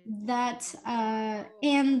 That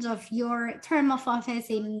end of your term of office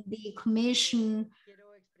in the Commission,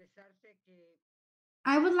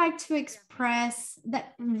 I would like to express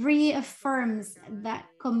that reaffirms that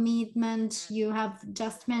commitment you have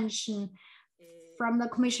just mentioned from the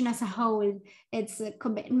Commission as a whole. It's a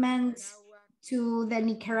commitment to the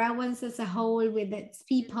Nicaraguans as a whole with its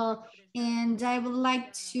people. And I would like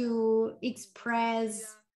to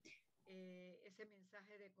express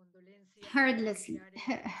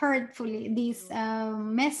heartfully this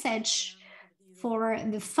message for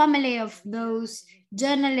the family of those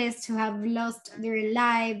journalists who have lost their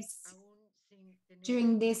lives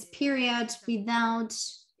during this period without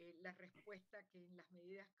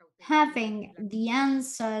having the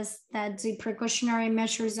answers that the precautionary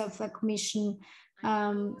measures of the Commission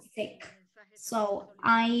seek. So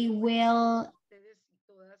I will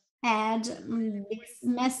add this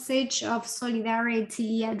message of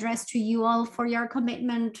solidarity addressed to you all for your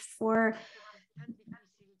commitment for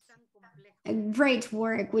a great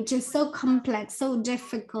work, which is so complex, so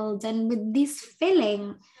difficult, and with this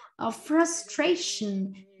feeling of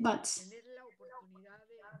frustration, but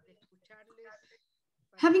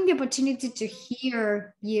having the opportunity to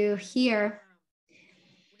hear you here,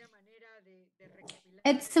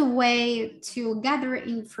 it's a way to gather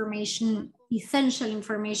information, essential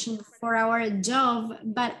information for our job,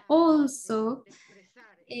 but also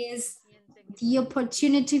is the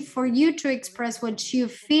opportunity for you to express what you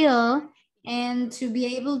feel and to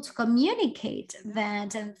be able to communicate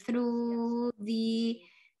that. And through the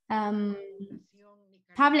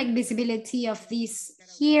public visibility of this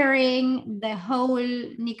hearing, the whole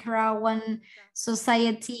Nicaraguan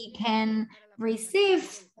society can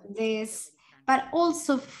receive this, but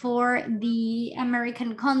also for the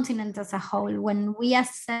American continent as a whole. When we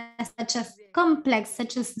assess such a complex,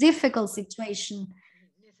 such a difficult situation,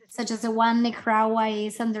 such as the one Nicaragua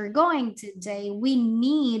is undergoing today, we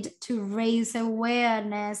need to raise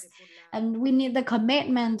awareness, and we need the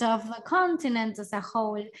commitment of the continent as a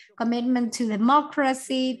whole, commitment to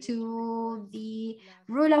democracy, to the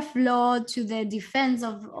rule of law, to the defense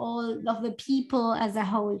of all of the people as a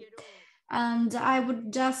whole. And I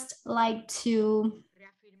would just like to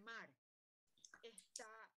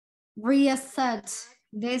reassert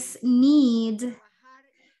this need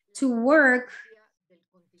to work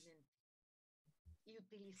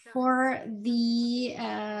for the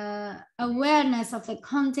awareness of the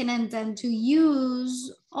continent and to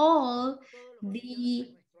use all the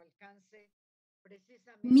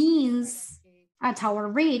means at our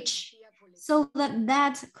reach so that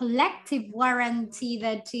that collective warranty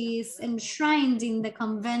that is enshrined in the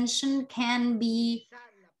convention can be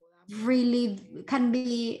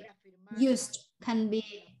used, can be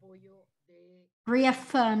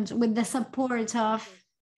reaffirmed with the support of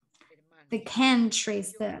the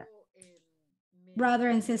countries, the brother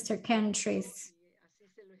and sister countries.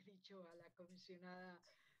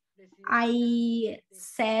 I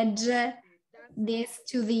said this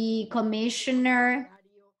to the commissioner.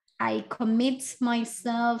 I commit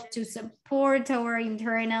myself to support our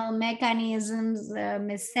internal mechanisms,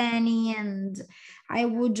 Messeni, and I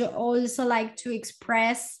would also like to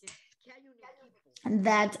express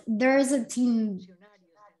that there's a team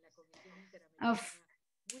of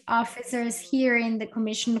officers here in the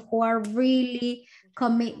Commission who are really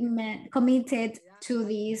committed to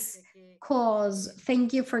this cause.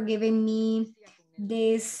 Thank you for giving me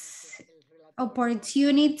this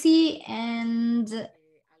opportunity, and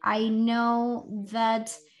I know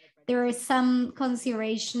that there are some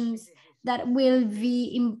considerations that will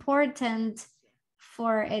be important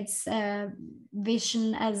for its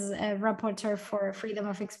vision as a rapporteur for freedom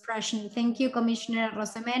of expression. Thank you, Commissioner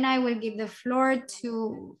Rosemena. I will give the floor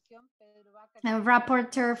to a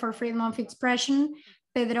rapporteur for freedom of expression,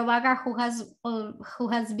 Pedro Vaga, who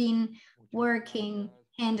has been working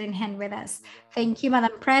hand in hand with us. Thank you,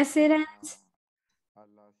 Madam President.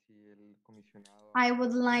 I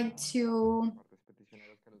would like to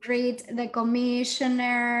greet the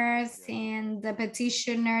commissioners and the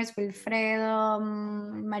petitioners, Wilfredo,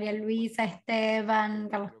 Maria Luisa, Esteban,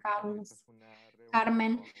 Carlos,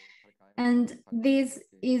 Carmen. And this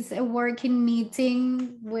is a working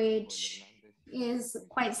meeting, which is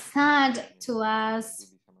quite sad to us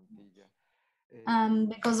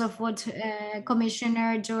because of what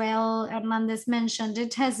Commissioner Joel Hernandez mentioned.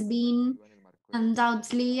 It has been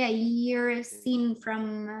undoubtedly a year seen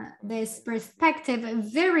from this perspective, a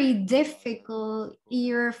very difficult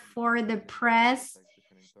year for the press.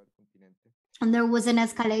 And there was an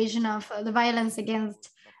escalation of the violence against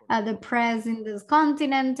the press in this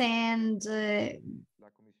continent, and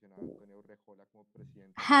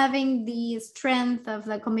having the strength of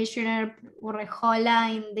the Commissioner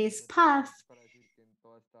Urrejola in this path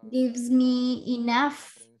gives me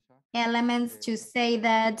enough elements to say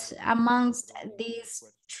that amongst this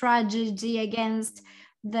tragedy against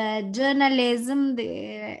the journalism,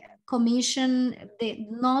 the Commission did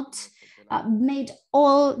not made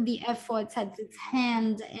all the efforts at its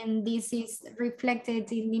hand, and this is reflected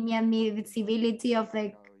in the admissibility of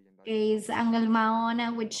the case Angel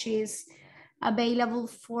Mahona, which is available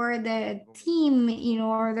for the team in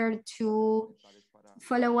order to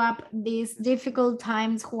follow up these difficult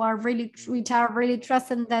times which are really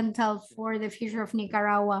transcendental for the future of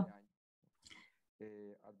Nicaragua.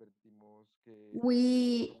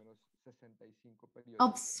 We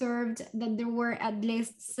observed that there were at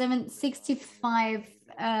least 65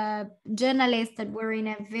 journalists that were in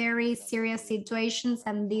a very serious situations,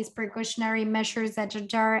 and these precautionary measures that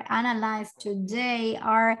are analyzed today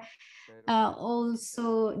are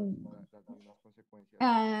also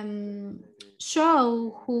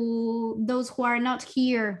show those who are not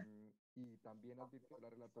here.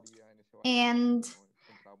 And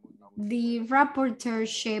the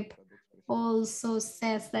rapporteurship also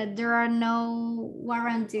says that there are no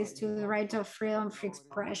warranties to the right of freedom of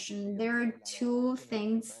expression. There are two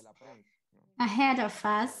things ahead of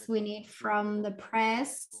us we need from the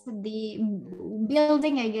press: the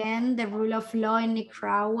building again the rule of law in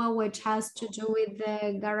Nicaragua, which has to do with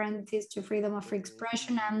the guarantees to freedom of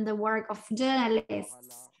expression and the work of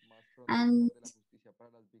journalists. And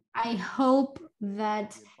I hope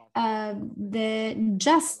that the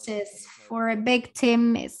justice for a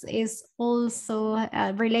victim is also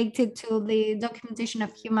related to the documentation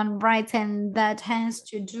of human rights, and that has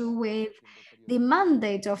to do with the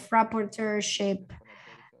mandate of rapporteurship,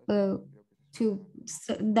 the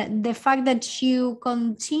fact that you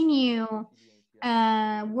continue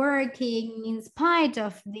working in spite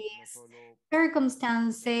of these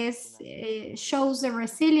circumstances shows the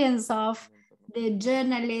resilience of the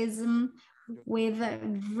journalism with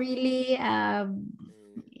really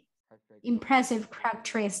impressive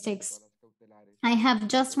characteristics. I have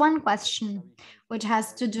just one question, which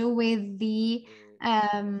has to do with the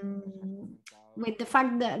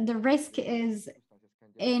fact that the risk is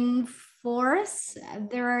in force.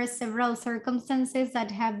 There are several circumstances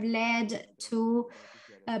that have led to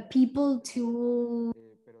people to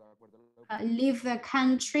leave the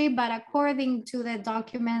country, but according to the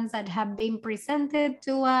documents that have been presented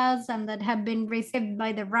to us and that have been received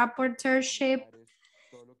by the rapporteurship,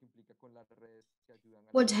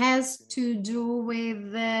 what has to do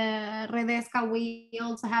with the Redesca, we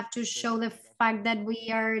also have to show the fact that we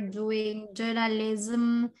are doing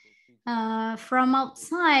journalism from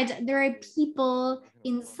outside. There are people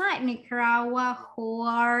inside Nicaragua who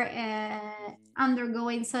are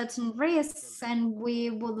undergoing certain risks, and we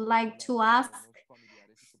would like to ask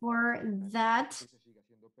for that.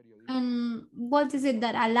 And what is it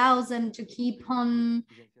that allows them to keep on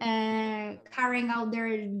carrying out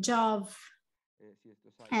their job,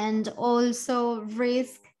 and also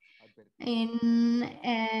risk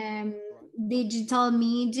in digital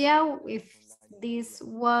media, if this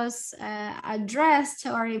was addressed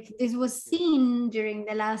or if this was seen during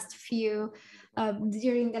the last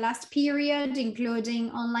period, including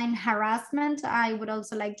online harassment. I would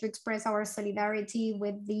also like to express our solidarity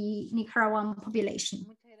with the Nicaraguan population.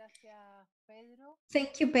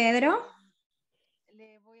 Thank you, Pedro.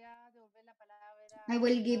 I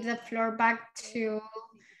will give the floor back to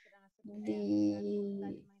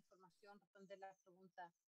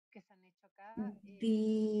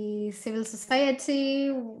the civil society,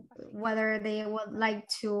 whether they would like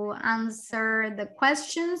to answer the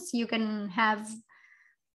questions. You can have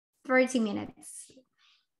 30 minutes.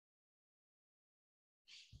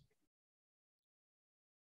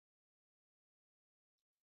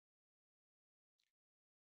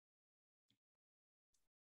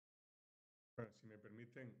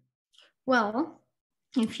 Well,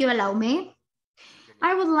 if you allow me,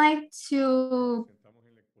 I would like to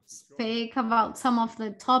speak about some of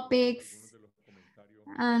the topics,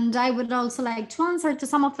 and I would also like to answer to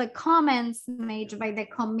some of the comments made by the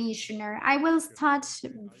commissioner. I will start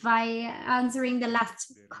by answering the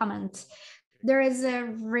last comment. There is a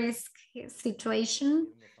risk situation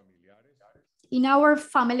in our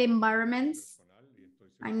family environments.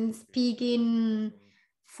 I'm speaking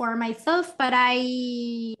for myself, but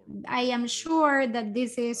I am sure that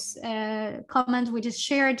this is a comment which is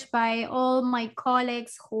shared by all my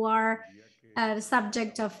colleagues who are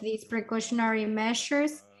subject of these precautionary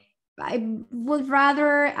measures. I would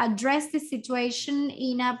rather address the situation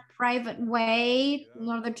in a private way in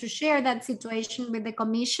order to share that situation with the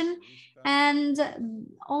Commission and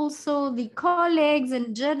also the colleagues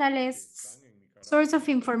and journalists, source of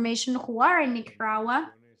information who are in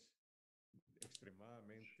Nicaragua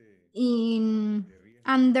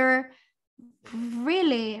under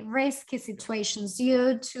really risky situations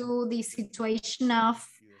due to the situation of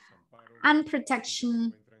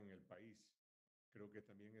unprotection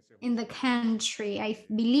in the country. I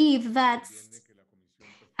believe that's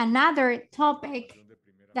another topic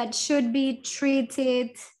that should be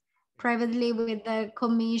treated privately with the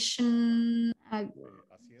Commission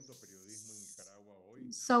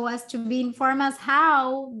so as to be informed as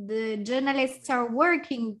how the journalists are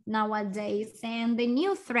working nowadays and the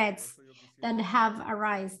new threats that have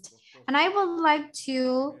arisen. And I would like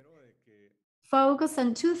to focus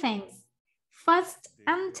on two things. First,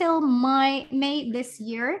 until May this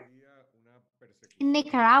year, in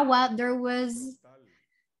Nicaragua, there was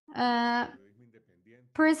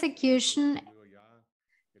persecution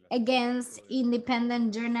against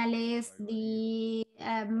independent journalists, the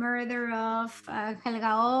murder of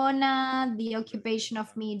Helga, the occupation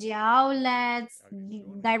of media outlets,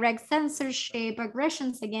 direct censorship,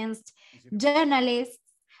 aggressions against journalists.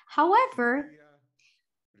 However,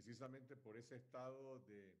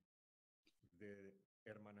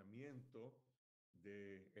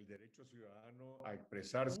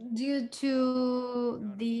 due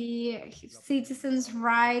to the citizens'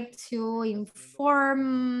 right to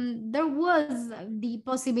inform, there was the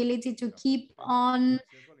possibility to keep on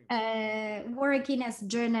working as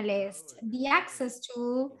journalists. The access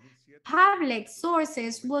to public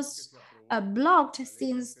sources was blocked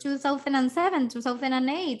since 2007,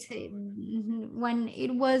 2008, when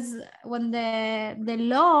the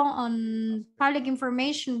law on public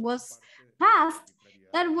information was passed.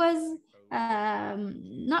 That was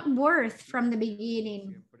not worth from the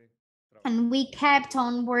beginning. And we kept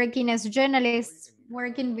on working as journalists,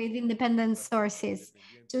 working with independent sources.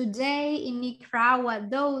 Today in Nicaragua,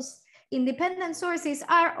 those independent sources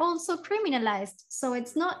are also criminalized. So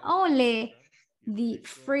it's not only the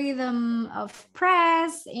freedom of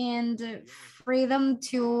press and freedom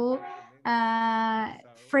to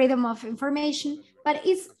freedom of information, but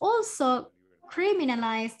it's also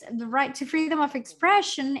criminalized the right to freedom of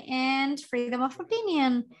expression and freedom of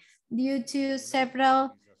opinion due to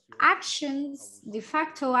several actions, de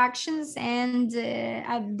facto actions, and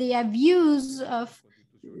the abuse of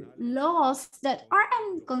laws that are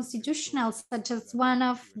unconstitutional, such as one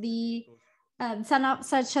of the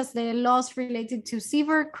such as the laws related to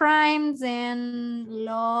cyber crimes and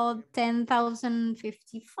law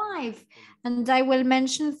 10,055. And I will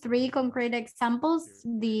mention three concrete examples.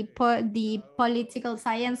 The political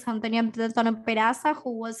science, Antonio Peraza,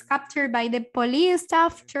 who was captured by the police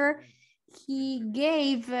after he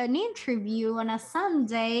gave an interview on a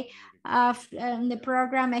Sunday of the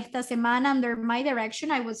program Esta Semana under my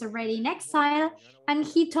direction. I was already in exile, and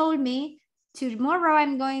he told me, tomorrow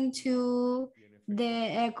I'm going to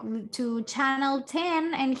channel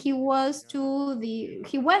 10, and he went to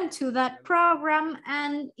that program,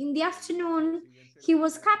 and in the afternoon he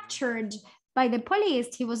was captured by the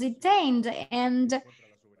police. He was detained, and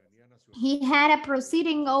he had a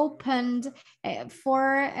proceeding opened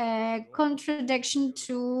for contradiction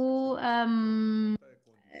to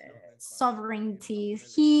sovereignty.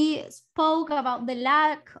 He spoke about the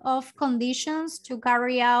lack of conditions to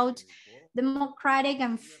carry out democratic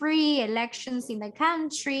and free elections in the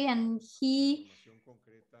country, and he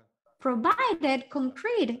provided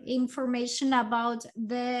concrete information about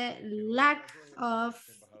the lack of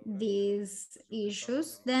these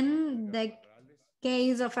issues. Then the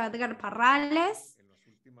case of Edgar Parrales,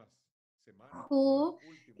 who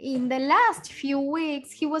in the last few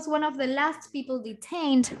weeks, he was one of the last people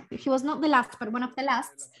detained. He was not the last, but one of the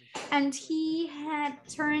last. And he had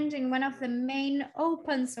turned in one of the main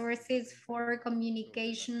open sources for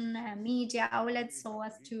communication media outlets so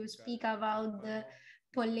as to speak about the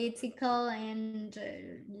political and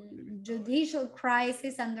judicial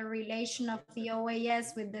crisis and the relation of the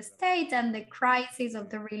OAS with the state and the crisis of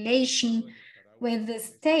the relation with the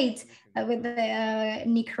state, with the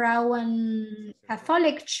Nicaraguan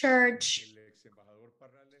Catholic Church.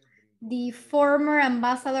 The former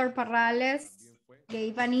Ambassador Parrales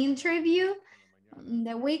gave an interview on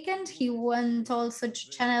the weekend. He went also to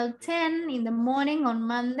Channel 10 in the morning on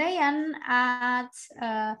Monday, and at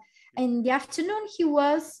In the afternoon, he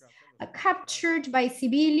was captured by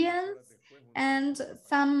civilians, and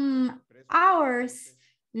some hours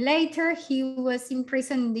later, he was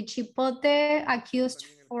imprisoned in the Chipote, accused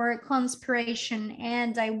for conspiration.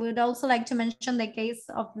 And I would also like to mention the case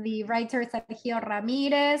of the writer Sergio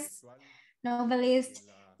Ramirez, novelist,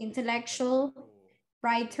 intellectual,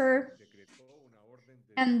 writer,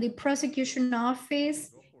 and the prosecution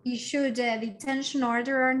office issued a detention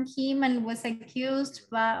order on him and was accused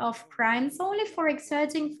of crimes only for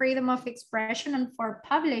exerting freedom of expression and for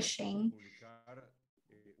publishing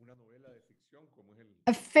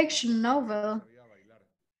a fiction novel.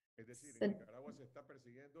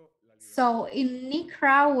 So in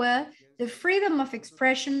Nicaragua, the freedom of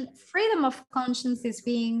expression, freedom of conscience is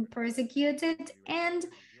being persecuted, and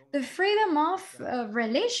the freedom of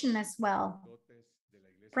religion as well,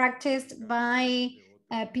 practiced by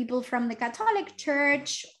people from the Catholic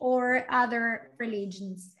Church or other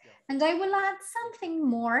religions. And I will add something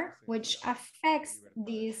more which affects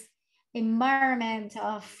this environment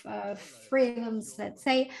of freedoms, let's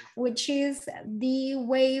say, which is the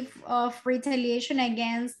wave of retaliation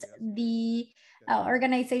against the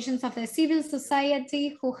organizations of the civil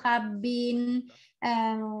society who have been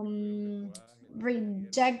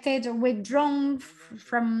rejected or withdrawn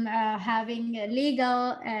from having a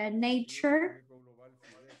legal nature,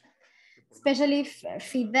 especially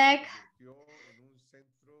FIDEC.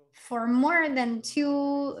 For more than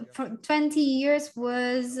 20 years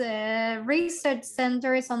was research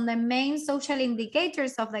centers on the main social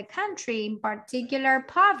indicators of the country, in particular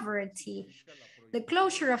poverty. The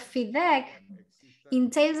closure of FIDEC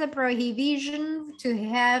entails a prohibition to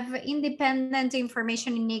have independent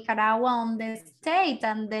information in Nicaragua on the state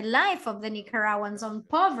and the life of the Nicaraguans, on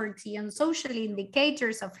poverty, on social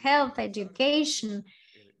indicators of health, education,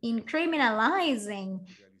 in criminalizing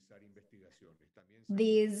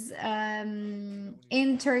these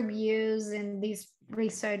interviews and these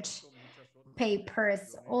research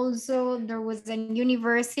papers. Also, there was a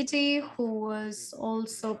university who was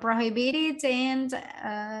also prohibited, and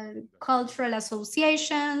cultural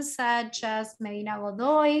associations such as Medina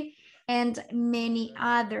Godoy and many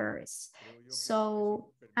others.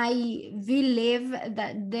 So I believe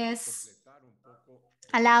that this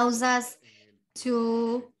allows us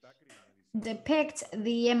to depict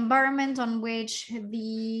the environment on which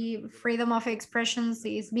the freedom of expressions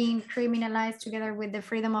is being criminalized together with the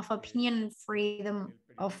freedom of opinion and freedom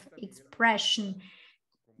of expression.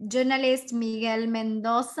 Journalist Miguel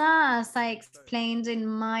Mendoza, as I explained in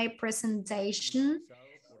my presentation,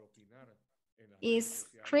 is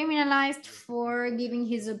criminalized for giving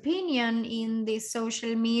his opinion in the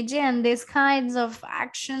social media, and these kinds of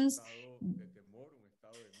actions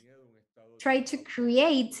try to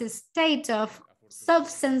create a state of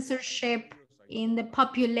self-censorship in the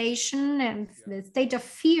population and the state of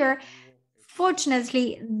fear.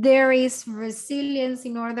 Fortunately, there is resilience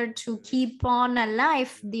in order to keep on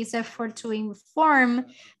alive this effort to inform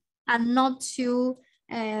and not to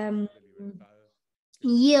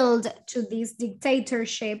yield to this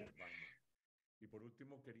dictatorship.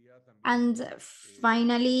 And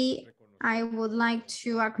finally, I would like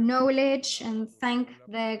to acknowledge and thank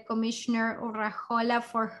the Commissioner Urrajola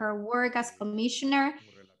for her work as Commissioner,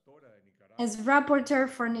 as Rapporteur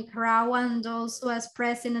for Nicaragua, and also as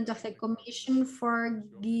President of the Commission for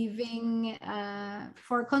giving,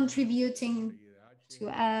 for contributing to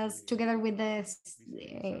us together with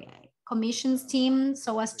the Commission's team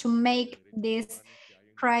so as to make this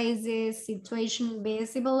crisis situation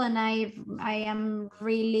visible. And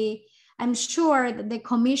I'm sure that the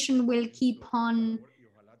Commission will keep on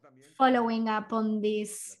following up on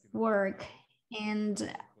this work. And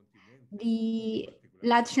the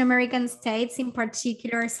Latin American states in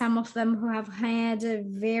particular, some of them who have had a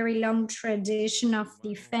very long tradition of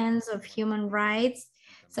defense of human rights,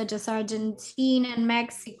 such as Argentina and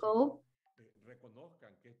Mexico,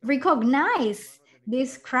 recognize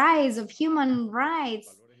this crisis of human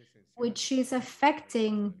rights, which is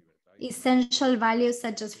affecting essential values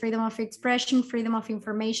such as freedom of expression, freedom of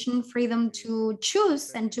information, freedom to choose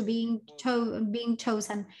and to being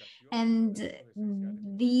chosen. And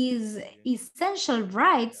these essential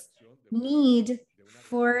rights need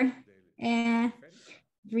for a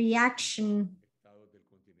reaction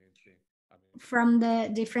from the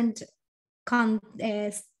different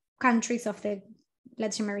countries of the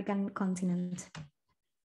Latin American continent.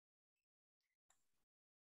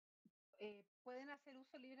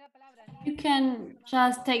 You can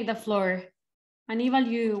just take the floor. Aníbal,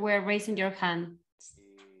 you were raising your hand.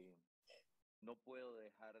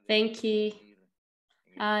 Thank you.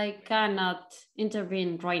 I cannot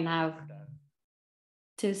intervene right now.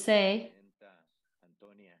 to say,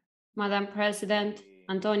 Madam President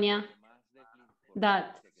Antonia,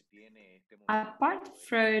 that apart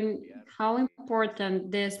from how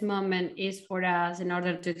important this moment is for us in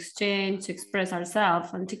order to exchange, to express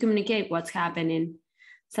ourselves, and to communicate what's happening,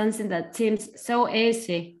 something that seems so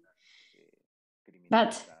easy,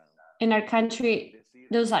 but in our country,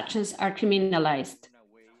 those actions are criminalized.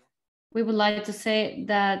 We would like to say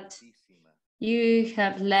that you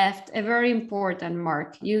have left a very important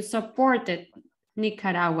mark. You supported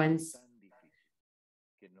Nicaraguans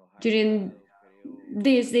during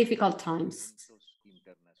these difficult times.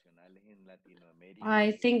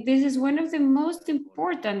 I think this is one of the most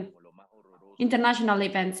important international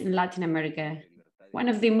events in Latin America, one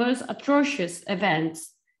of the most atrocious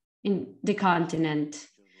events in the continent.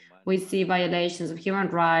 We see violations of human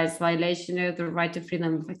rights, violation of the right to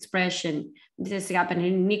freedom of expression. This is happening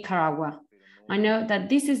in Nicaragua. I know that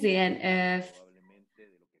this is the end of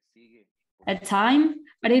a time,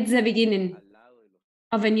 but it's the beginning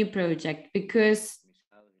of a new project, because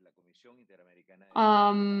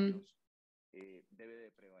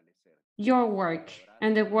your work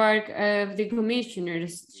and the work of the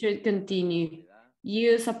commissioners should continue.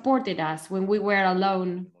 You supported us when we were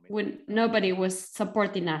alone, when nobody was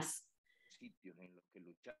supporting us.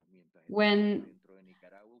 When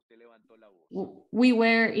we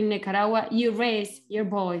were in Nicaragua, you raised your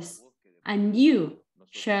voice and you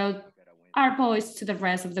showed our voice to the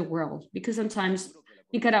rest of the world, because sometimes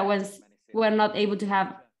Nicaraguans were not able to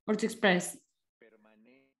have or to express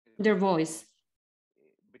their voice.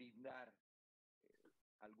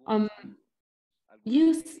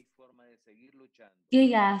 You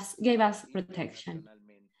gave us protection.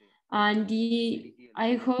 And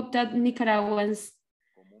I hope that Nicaraguans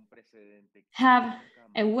have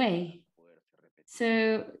a way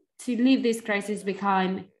to leave this crisis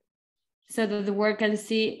behind, so that the world can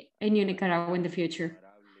see a new Nicaragua in the future.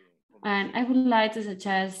 And I would like to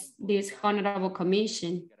suggest this honorable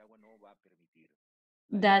commission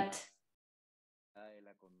that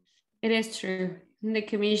it is true.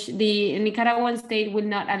 The Nicaraguan state will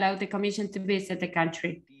not allow the commission to visit the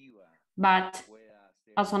country, but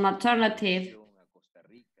as an alternative,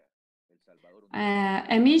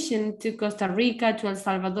 a mission to Costa Rica, to El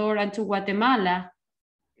Salvador, and to Guatemala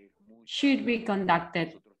should be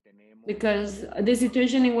conducted, because the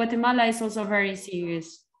situation in Guatemala is also very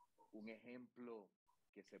serious.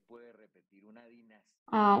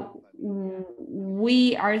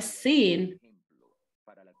 We are seeing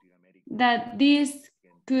that this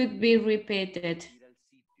could be repeated.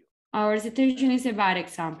 Our situation is a bad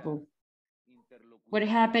example. What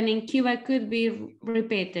happened in Cuba could be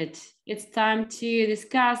repeated. It's time to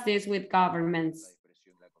discuss this with governments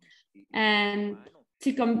and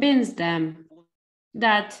to convince them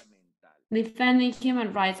that defending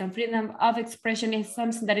human rights and freedom of expression is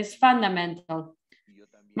something that is fundamental.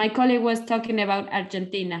 My colleague was talking about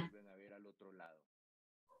Argentina.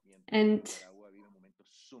 And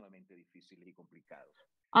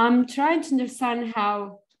I'm trying to understand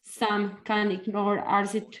how some can ignore our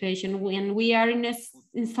situation when we are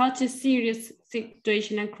in such a serious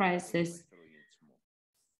situation and crisis.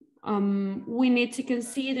 We need to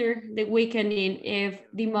consider the weakening of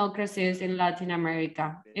democracies in Latin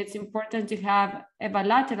America. It's important to have a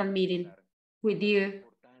bilateral meeting with you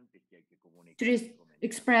to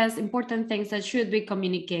express important things that should be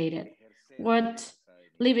communicated. What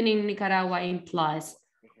living in Nicaragua implies,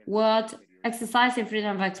 what exercising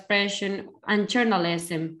freedom of expression and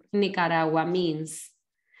journalism in Nicaragua means.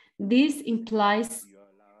 This implies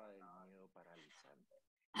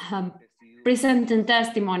presenting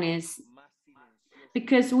testimonies,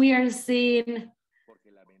 because we are seeing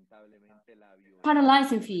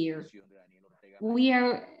paralyzing fear. We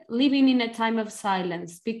are living in a time of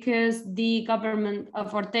silence because the government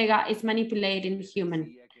of Ortega is manipulating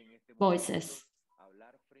human voices,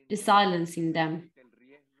 silencing them.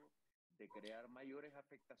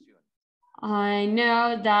 I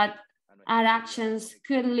know that our actions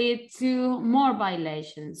could lead to more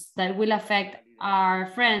violations that will affect our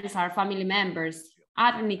friends, our family members,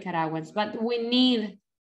 other Nicaraguans, but we need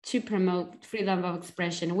to promote freedom of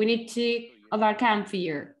expression. We need to overcome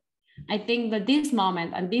fear. I think that this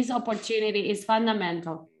moment and this opportunity is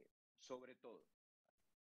fundamental.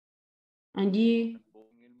 And you,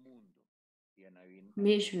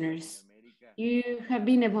 missioners, you have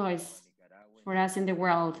been a voice for us in the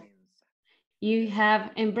world. You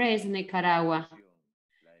have embraced Nicaragua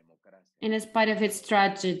in spite of its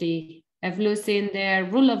tragedy of losing their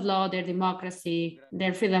rule of law, their democracy,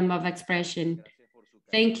 their freedom of expression.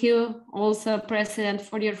 Thank you also, President,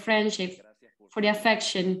 for your friendship, for the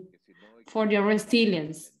affection, for your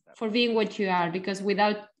resilience, for being what you are, because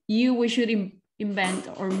without you, we should invent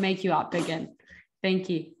or make you up again. Thank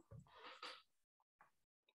you.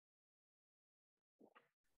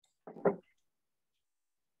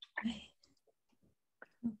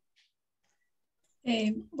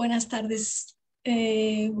 Buenas tardes.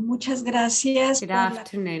 Muchas gracias. Good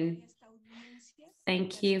afternoon.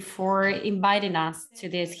 Thank you for inviting us to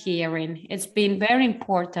this hearing. It's been very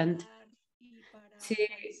important to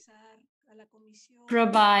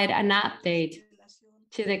provide an update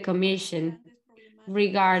to the Commission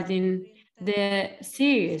regarding the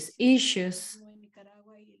serious issues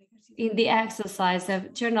in the exercise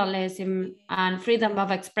of journalism and freedom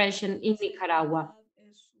of expression in Nicaragua.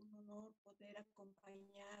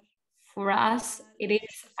 For us, it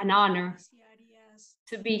is an honor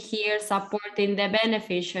to be here supporting the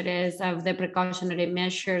beneficiaries of the precautionary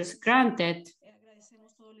measures granted.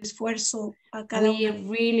 We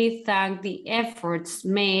really thank the efforts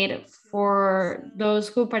made for those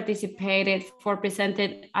who participated, for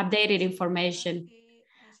presented updated information.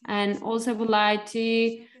 And also would like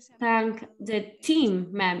to thank the team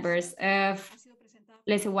members of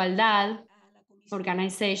Les Igualdad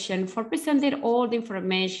organization for presenting all the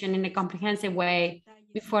information in a comprehensive way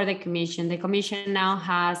before the Commission. The Commission now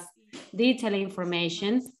has detailed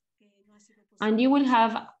information, and you will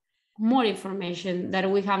have more information that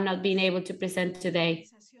we have not been able to present today.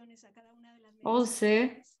 Also,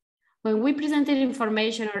 when we presented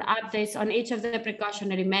information or updates on each of the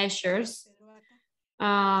precautionary measures,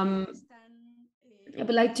 I would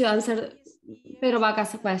like to answer Pedro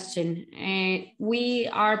Vaca's question. We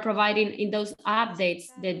are providing in those updates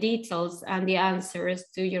the details and the answers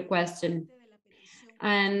to your question.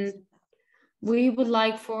 And we would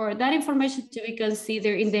like for that information to be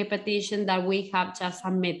considered in the petition that we have just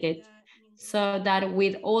submitted, so that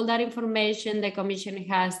with all that information, the Commission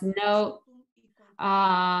has no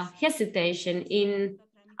hesitation in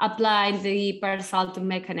applying the per saltum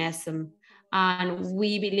mechanism. And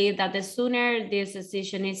we believe that the sooner this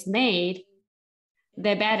decision is made,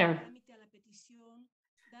 the better.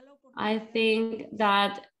 I think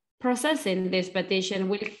that processing this petition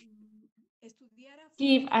will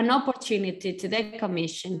give an opportunity to the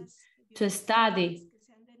Commission to study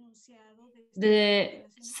the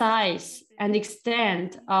size and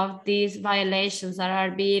extent of these violations that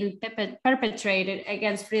are being perpetrated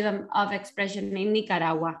against freedom of expression in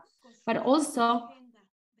Nicaragua, but also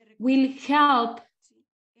will help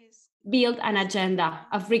build an agenda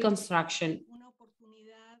of reconstruction.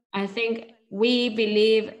 I think we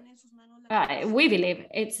believe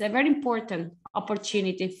it's a very important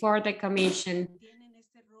opportunity for the Commission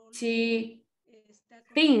to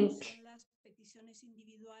think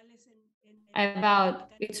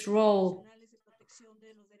about its role.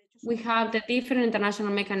 We have the different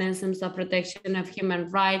international mechanisms of protection of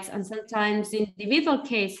human rights, and sometimes individual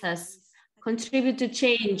cases contribute to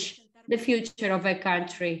change the future of a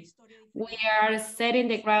country. We are setting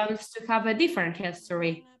the grounds to have a different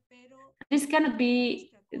history. This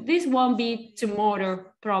won't be tomorrow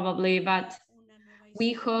probably, but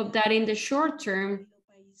we hope that in the short term,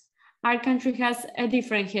 our country has a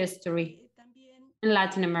different history in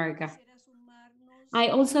Latin America. I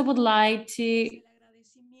also would like to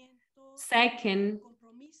second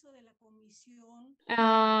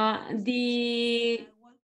the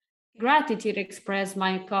gratitude expressed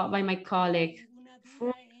by my colleague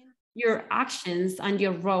for your actions and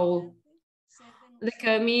your role. The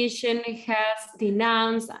Commission has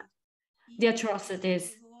denounced the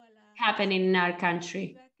atrocities happening in our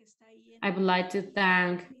country. I would like to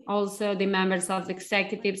thank also the members of the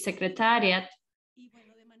Executive Secretariat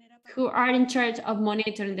who are in charge of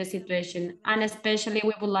monitoring the situation. And especially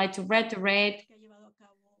we would like to reiterate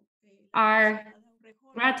our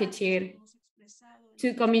gratitude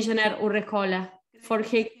to Commissioner Urrejola for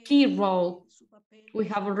her key role. We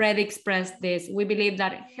have already expressed this. We believe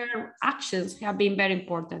that her actions have been very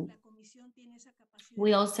important.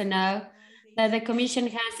 We also know that the Commission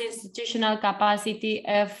has institutional capacity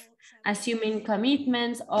of assuming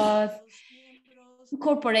commitments, of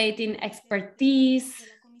incorporating expertise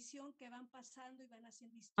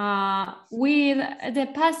with the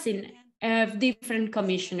passing of different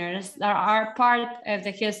commissioners that are part of the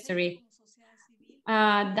history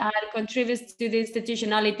that contributes to the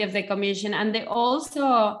institutionality of the Commission, and they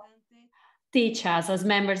also teach us as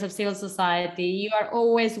members of civil society. You are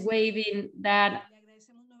always waving that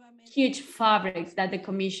huge fabric that the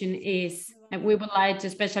Commission is. And we would like to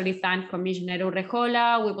especially thank Commissioner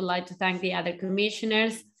Urrejola. We would like to thank the other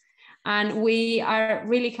commissioners. And we are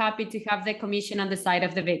really happy to have the Commission on the side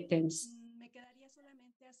of the victims.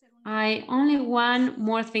 I only one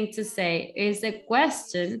more thing to say is a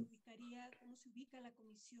question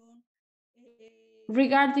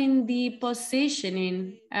regarding the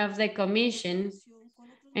positioning of the Commission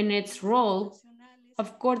and its role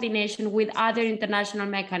of coordination with other international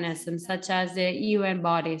mechanisms, such as the UN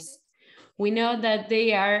bodies. We know that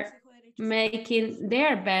they are making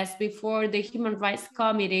their best before the Human Rights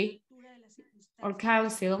Committee or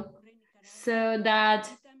Council so that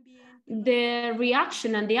the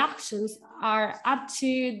reaction and the actions are up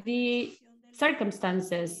to the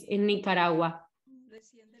circumstances in Nicaragua.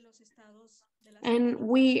 And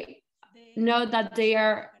we know that they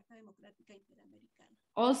are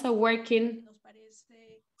also working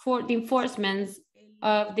for the enforcement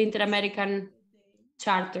of the Inter-American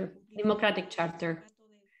Charter, Democratic Charter.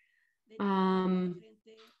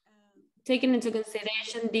 Taking into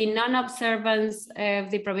consideration the non-observance of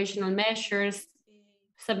the provisional measures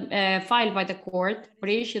filed by the court or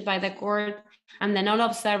issued by the court, and the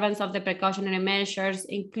non-observance of the precautionary measures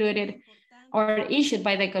included or issued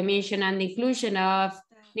by the Commission, and the inclusion of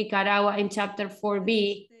Nicaragua in Chapter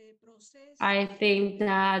 4B, I think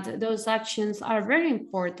that those actions are very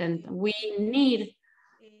important. We need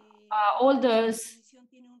all those.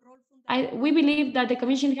 We believe that the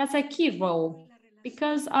Commission has a key role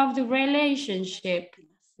because of the relationship,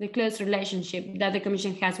 the close relationship that the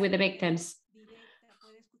Commission has with the victims.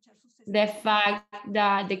 The fact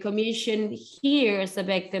that the Commission hears the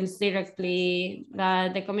victims directly,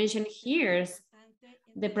 that the Commission hears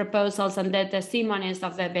the proposals and the testimonies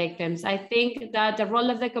of the victims. I think that the role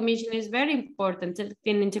of the Commission is very important,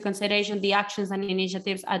 taking into consideration the actions and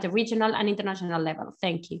initiatives at the regional and international level.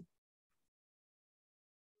 Thank you.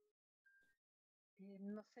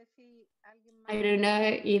 I don't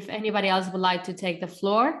know if anybody else would like to take the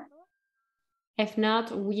floor. If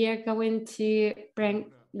not, we are going to bring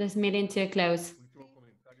this meeting to a close.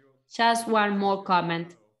 Just one more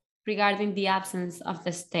comment regarding the absence of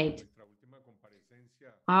the state.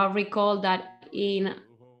 I'll recall that in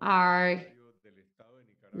our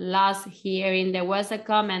last hearing, there was a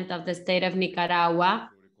comment of the state of Nicaragua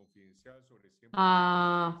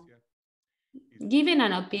giving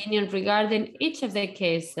an opinion regarding each of the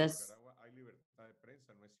cases.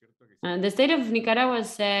 The state of Nicaragua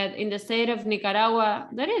said, in the state of Nicaragua,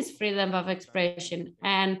 there is freedom of expression.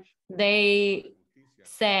 And they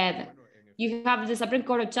said, you have the Supreme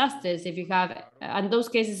Court of Justice, if you have, and those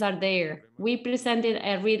cases are there. We presented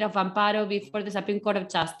a writ of amparo before the Supreme Court of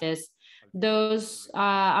Justice. Those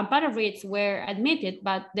amparo writs were admitted,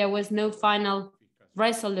 but there was no final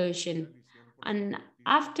resolution. And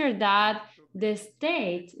after that, the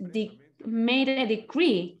state made a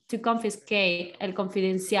decree to confiscate El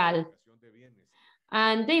Confidencial.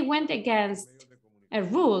 And they went against a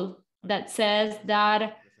rule that says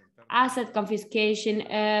that asset confiscation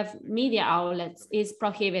of media outlets is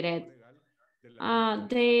prohibited.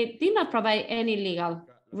 They did not provide any legal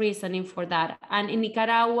reasoning for that. And in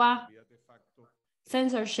Nicaragua,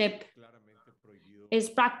 censorship is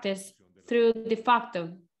practiced through de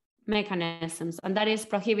facto mechanisms, and that is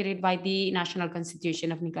prohibited by the National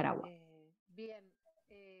Constitution of Nicaragua.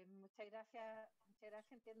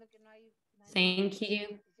 Thank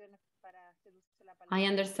you. I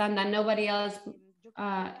understand that nobody else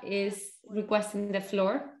is requesting the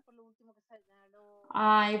floor.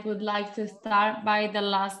 I would like to start by the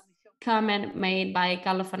last comment made by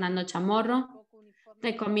Carlos Fernando Chamorro.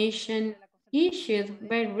 The Commission issued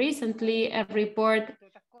very recently a report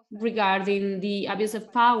regarding the abuse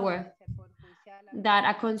of power that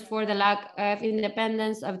accounts for the lack of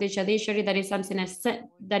independence of the judiciary. That is something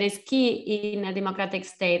that is key in a democratic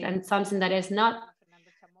state, and something that does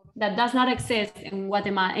not exist in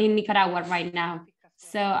Nicaragua right now.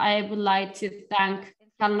 So I would like to thank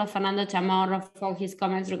Carlos Fernando Chamorro for his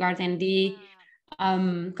comments regarding the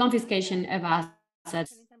confiscation of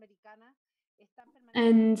assets.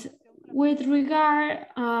 And with regard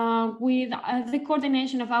with the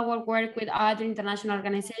coordination of our work with other international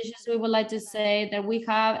organizations, we would like to say that we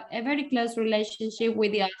have a very close relationship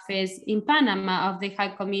with the office in Panama of the High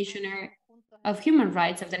Commissioner of Human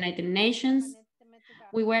Rights of the United Nations.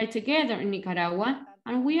 We were together in Nicaragua,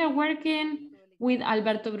 and we are working with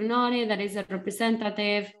Alberto Brunone, that is a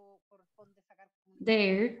representative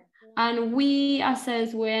there, and we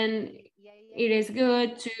assess when it is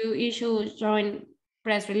good to issue joint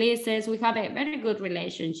press releases. We have a very good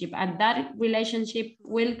relationship, and that relationship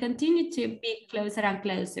will continue to be closer and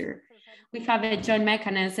closer. We have a joint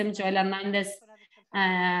mechanism. Joel Hernandez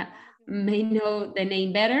may know the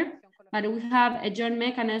name better, but we have a joint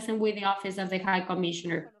mechanism with the Office of the High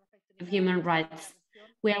Commissioner of Human Rights.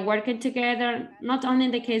 We are working together, not only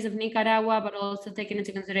in the case of Nicaragua, but also taking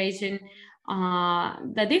into consideration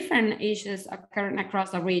the different issues occurring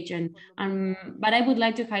across the region. But I would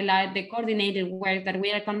like to highlight the coordinated work that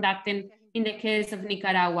we are conducting in the case of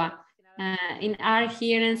Nicaragua. In our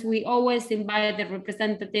hearings, we always invite the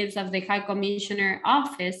representatives of the High Commissioner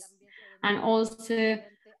Office, and also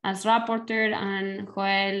as rapporteur and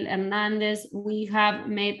Joel Hernandez, we have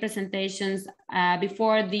made presentations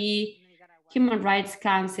before the Human Rights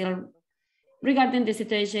Council regarding the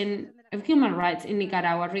situation of human rights in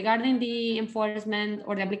Nicaragua, regarding the enforcement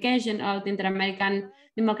or the application of the Inter-American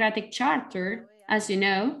Democratic Charter. As you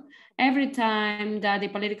know, every time that the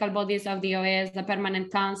political bodies of the OAS, the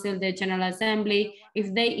Permanent Council, the General Assembly,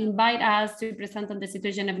 if they invite us to present on the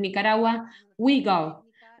situation of Nicaragua, we go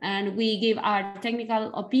and we give our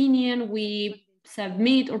technical opinion, we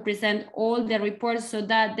submit or present all the reports so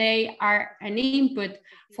that they are an input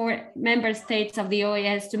for member states of the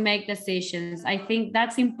OAS to make decisions. I think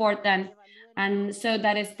that's important, and so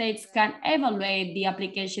that states can evaluate the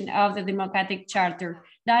application of the Democratic Charter.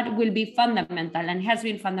 That will be fundamental and has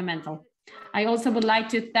been fundamental. I also would like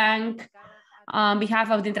to thank, on behalf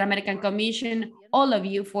of the Inter-American Commission, all of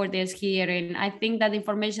you for this hearing. I think that the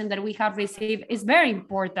information that we have received is very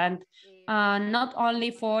important, not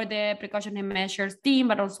only for the precautionary measures team,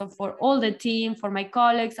 but also for all the team, for my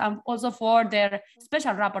colleagues, and also for their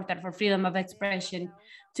special rapporteur for freedom of expression,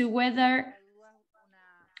 to whether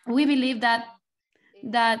we believe that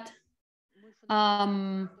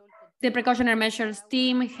the precautionary measures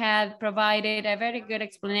team had provided a very good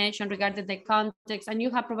explanation regarding the context, and you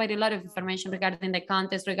have provided a lot of information regarding the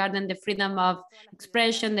context, regarding the freedom of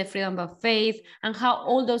expression, the freedom of faith, and how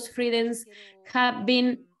all those freedoms have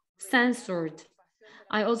been censored.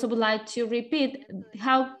 I also would like to repeat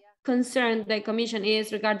how concerned the Commission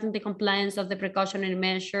is regarding the compliance of the precautionary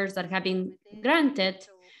measures that have been granted,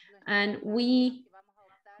 and we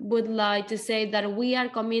would like to say that we are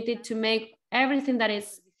committed to make everything that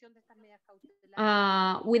is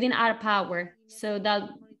within our power so that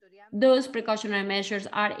those precautionary measures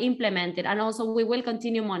are implemented. And also we will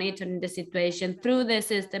continue monitoring the situation through the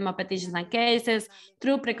system of petitions and cases,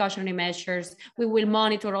 through precautionary measures. We will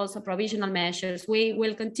monitor also provisional measures. We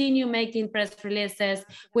will continue making press releases.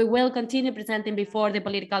 We will continue presenting before the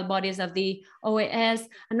political bodies of the OAS.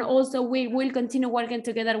 And also we will continue working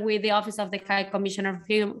together with the Office of the High Commissioner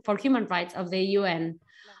for Human Rights of the UN.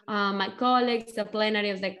 My colleagues, the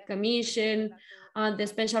plenary of the Commission, the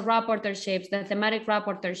special rapporteurships, the thematic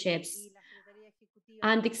rapporteurships,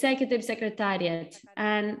 and the executive secretariat.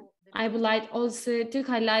 And I would like also to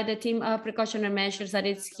highlight the team of precautionary measures that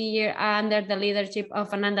is here under the leadership of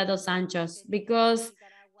Fernanda dos Santos, because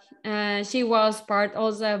she was part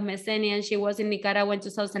also of MECENI, and she was in Nicaragua in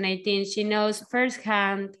 2018. She knows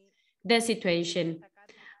firsthand the situation.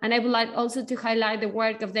 And I would like also to highlight the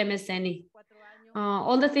work of the MECENI.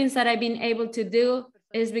 All the things that I've been able to do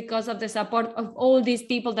is because of the support of all these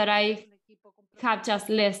people that I have just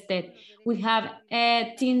listed. We have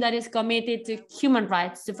a team that is committed to human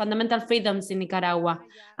rights, to fundamental freedoms in Nicaragua,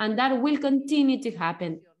 and that will continue to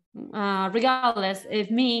happen, regardless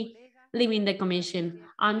of me leaving the Commission.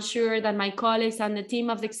 I'm sure that my colleagues and the team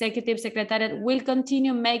of the Executive Secretariat will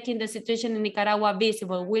continue making the situation in Nicaragua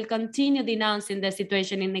visible, will continue denouncing the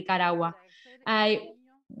situation in Nicaragua. I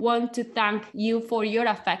want to thank you for your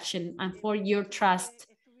affection and for your trust.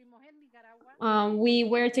 We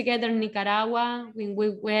were together in Nicaragua when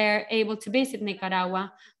we were able to visit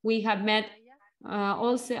Nicaragua. We have met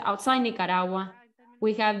also outside Nicaragua.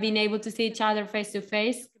 We have been able to see each other face to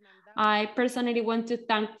face. I personally want to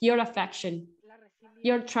thank your affection,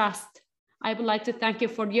 your trust. I would like to thank you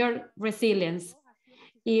for your resilience.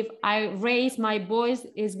 If I raise my voice,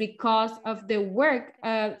 is because of the work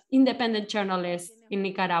of independent journalists in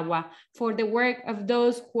Nicaragua, for the work of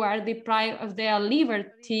those who are deprived of their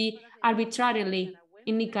liberty arbitrarily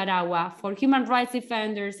in Nicaragua, for human rights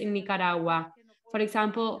defenders in Nicaragua. For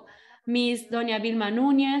example, Ms. Doña Vilma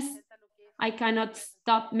Núñez, I cannot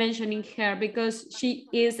stop mentioning her because she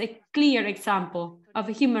is a clear example of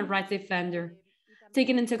a human rights defender,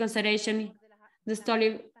 taking into consideration the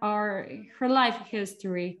story or her life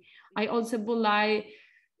history. I also would like,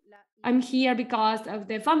 I'm here because of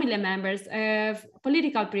the family members of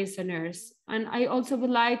political prisoners. And I also would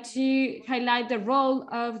like to highlight the role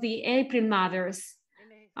of the April mothers.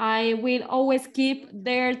 I will always keep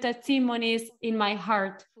their testimonies in my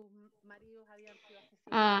heart.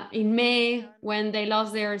 In May, when they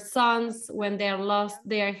lost their sons, when they lost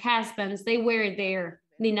their husbands, they were there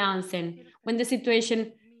denouncing when the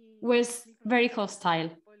situation was very hostile.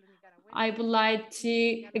 I would like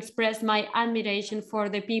to express my admiration for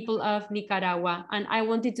the people of Nicaragua. And I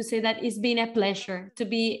wanted to say that it's been a pleasure to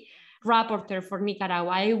be rapporteur for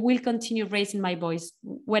Nicaragua. I will continue raising my voice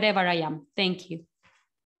wherever I am. Thank you.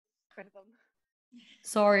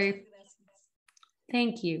 Sorry.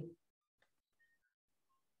 Thank you.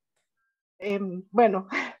 Bueno,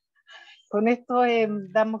 con esto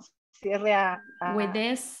damos cierre a... With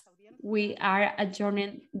this, we are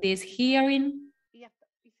adjourning this hearing.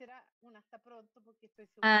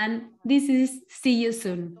 And this is see you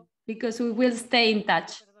soon, because we will stay in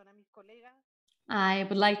touch. I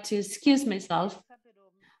would like to excuse myself.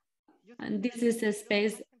 And this is a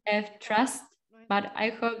space of trust, but I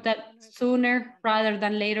hope that sooner rather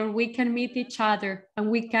than later, we can meet each other and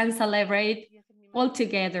we can celebrate all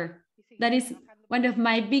together. That is one of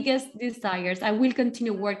my biggest desires. I will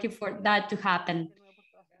continue working for that to happen.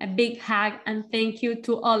 A big hug and thank you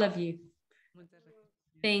to all of you.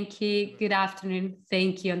 Thank you. Good afternoon.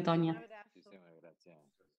 Thank you, Antonia.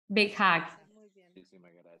 Big hug.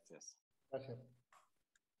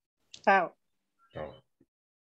 Chao. Chao.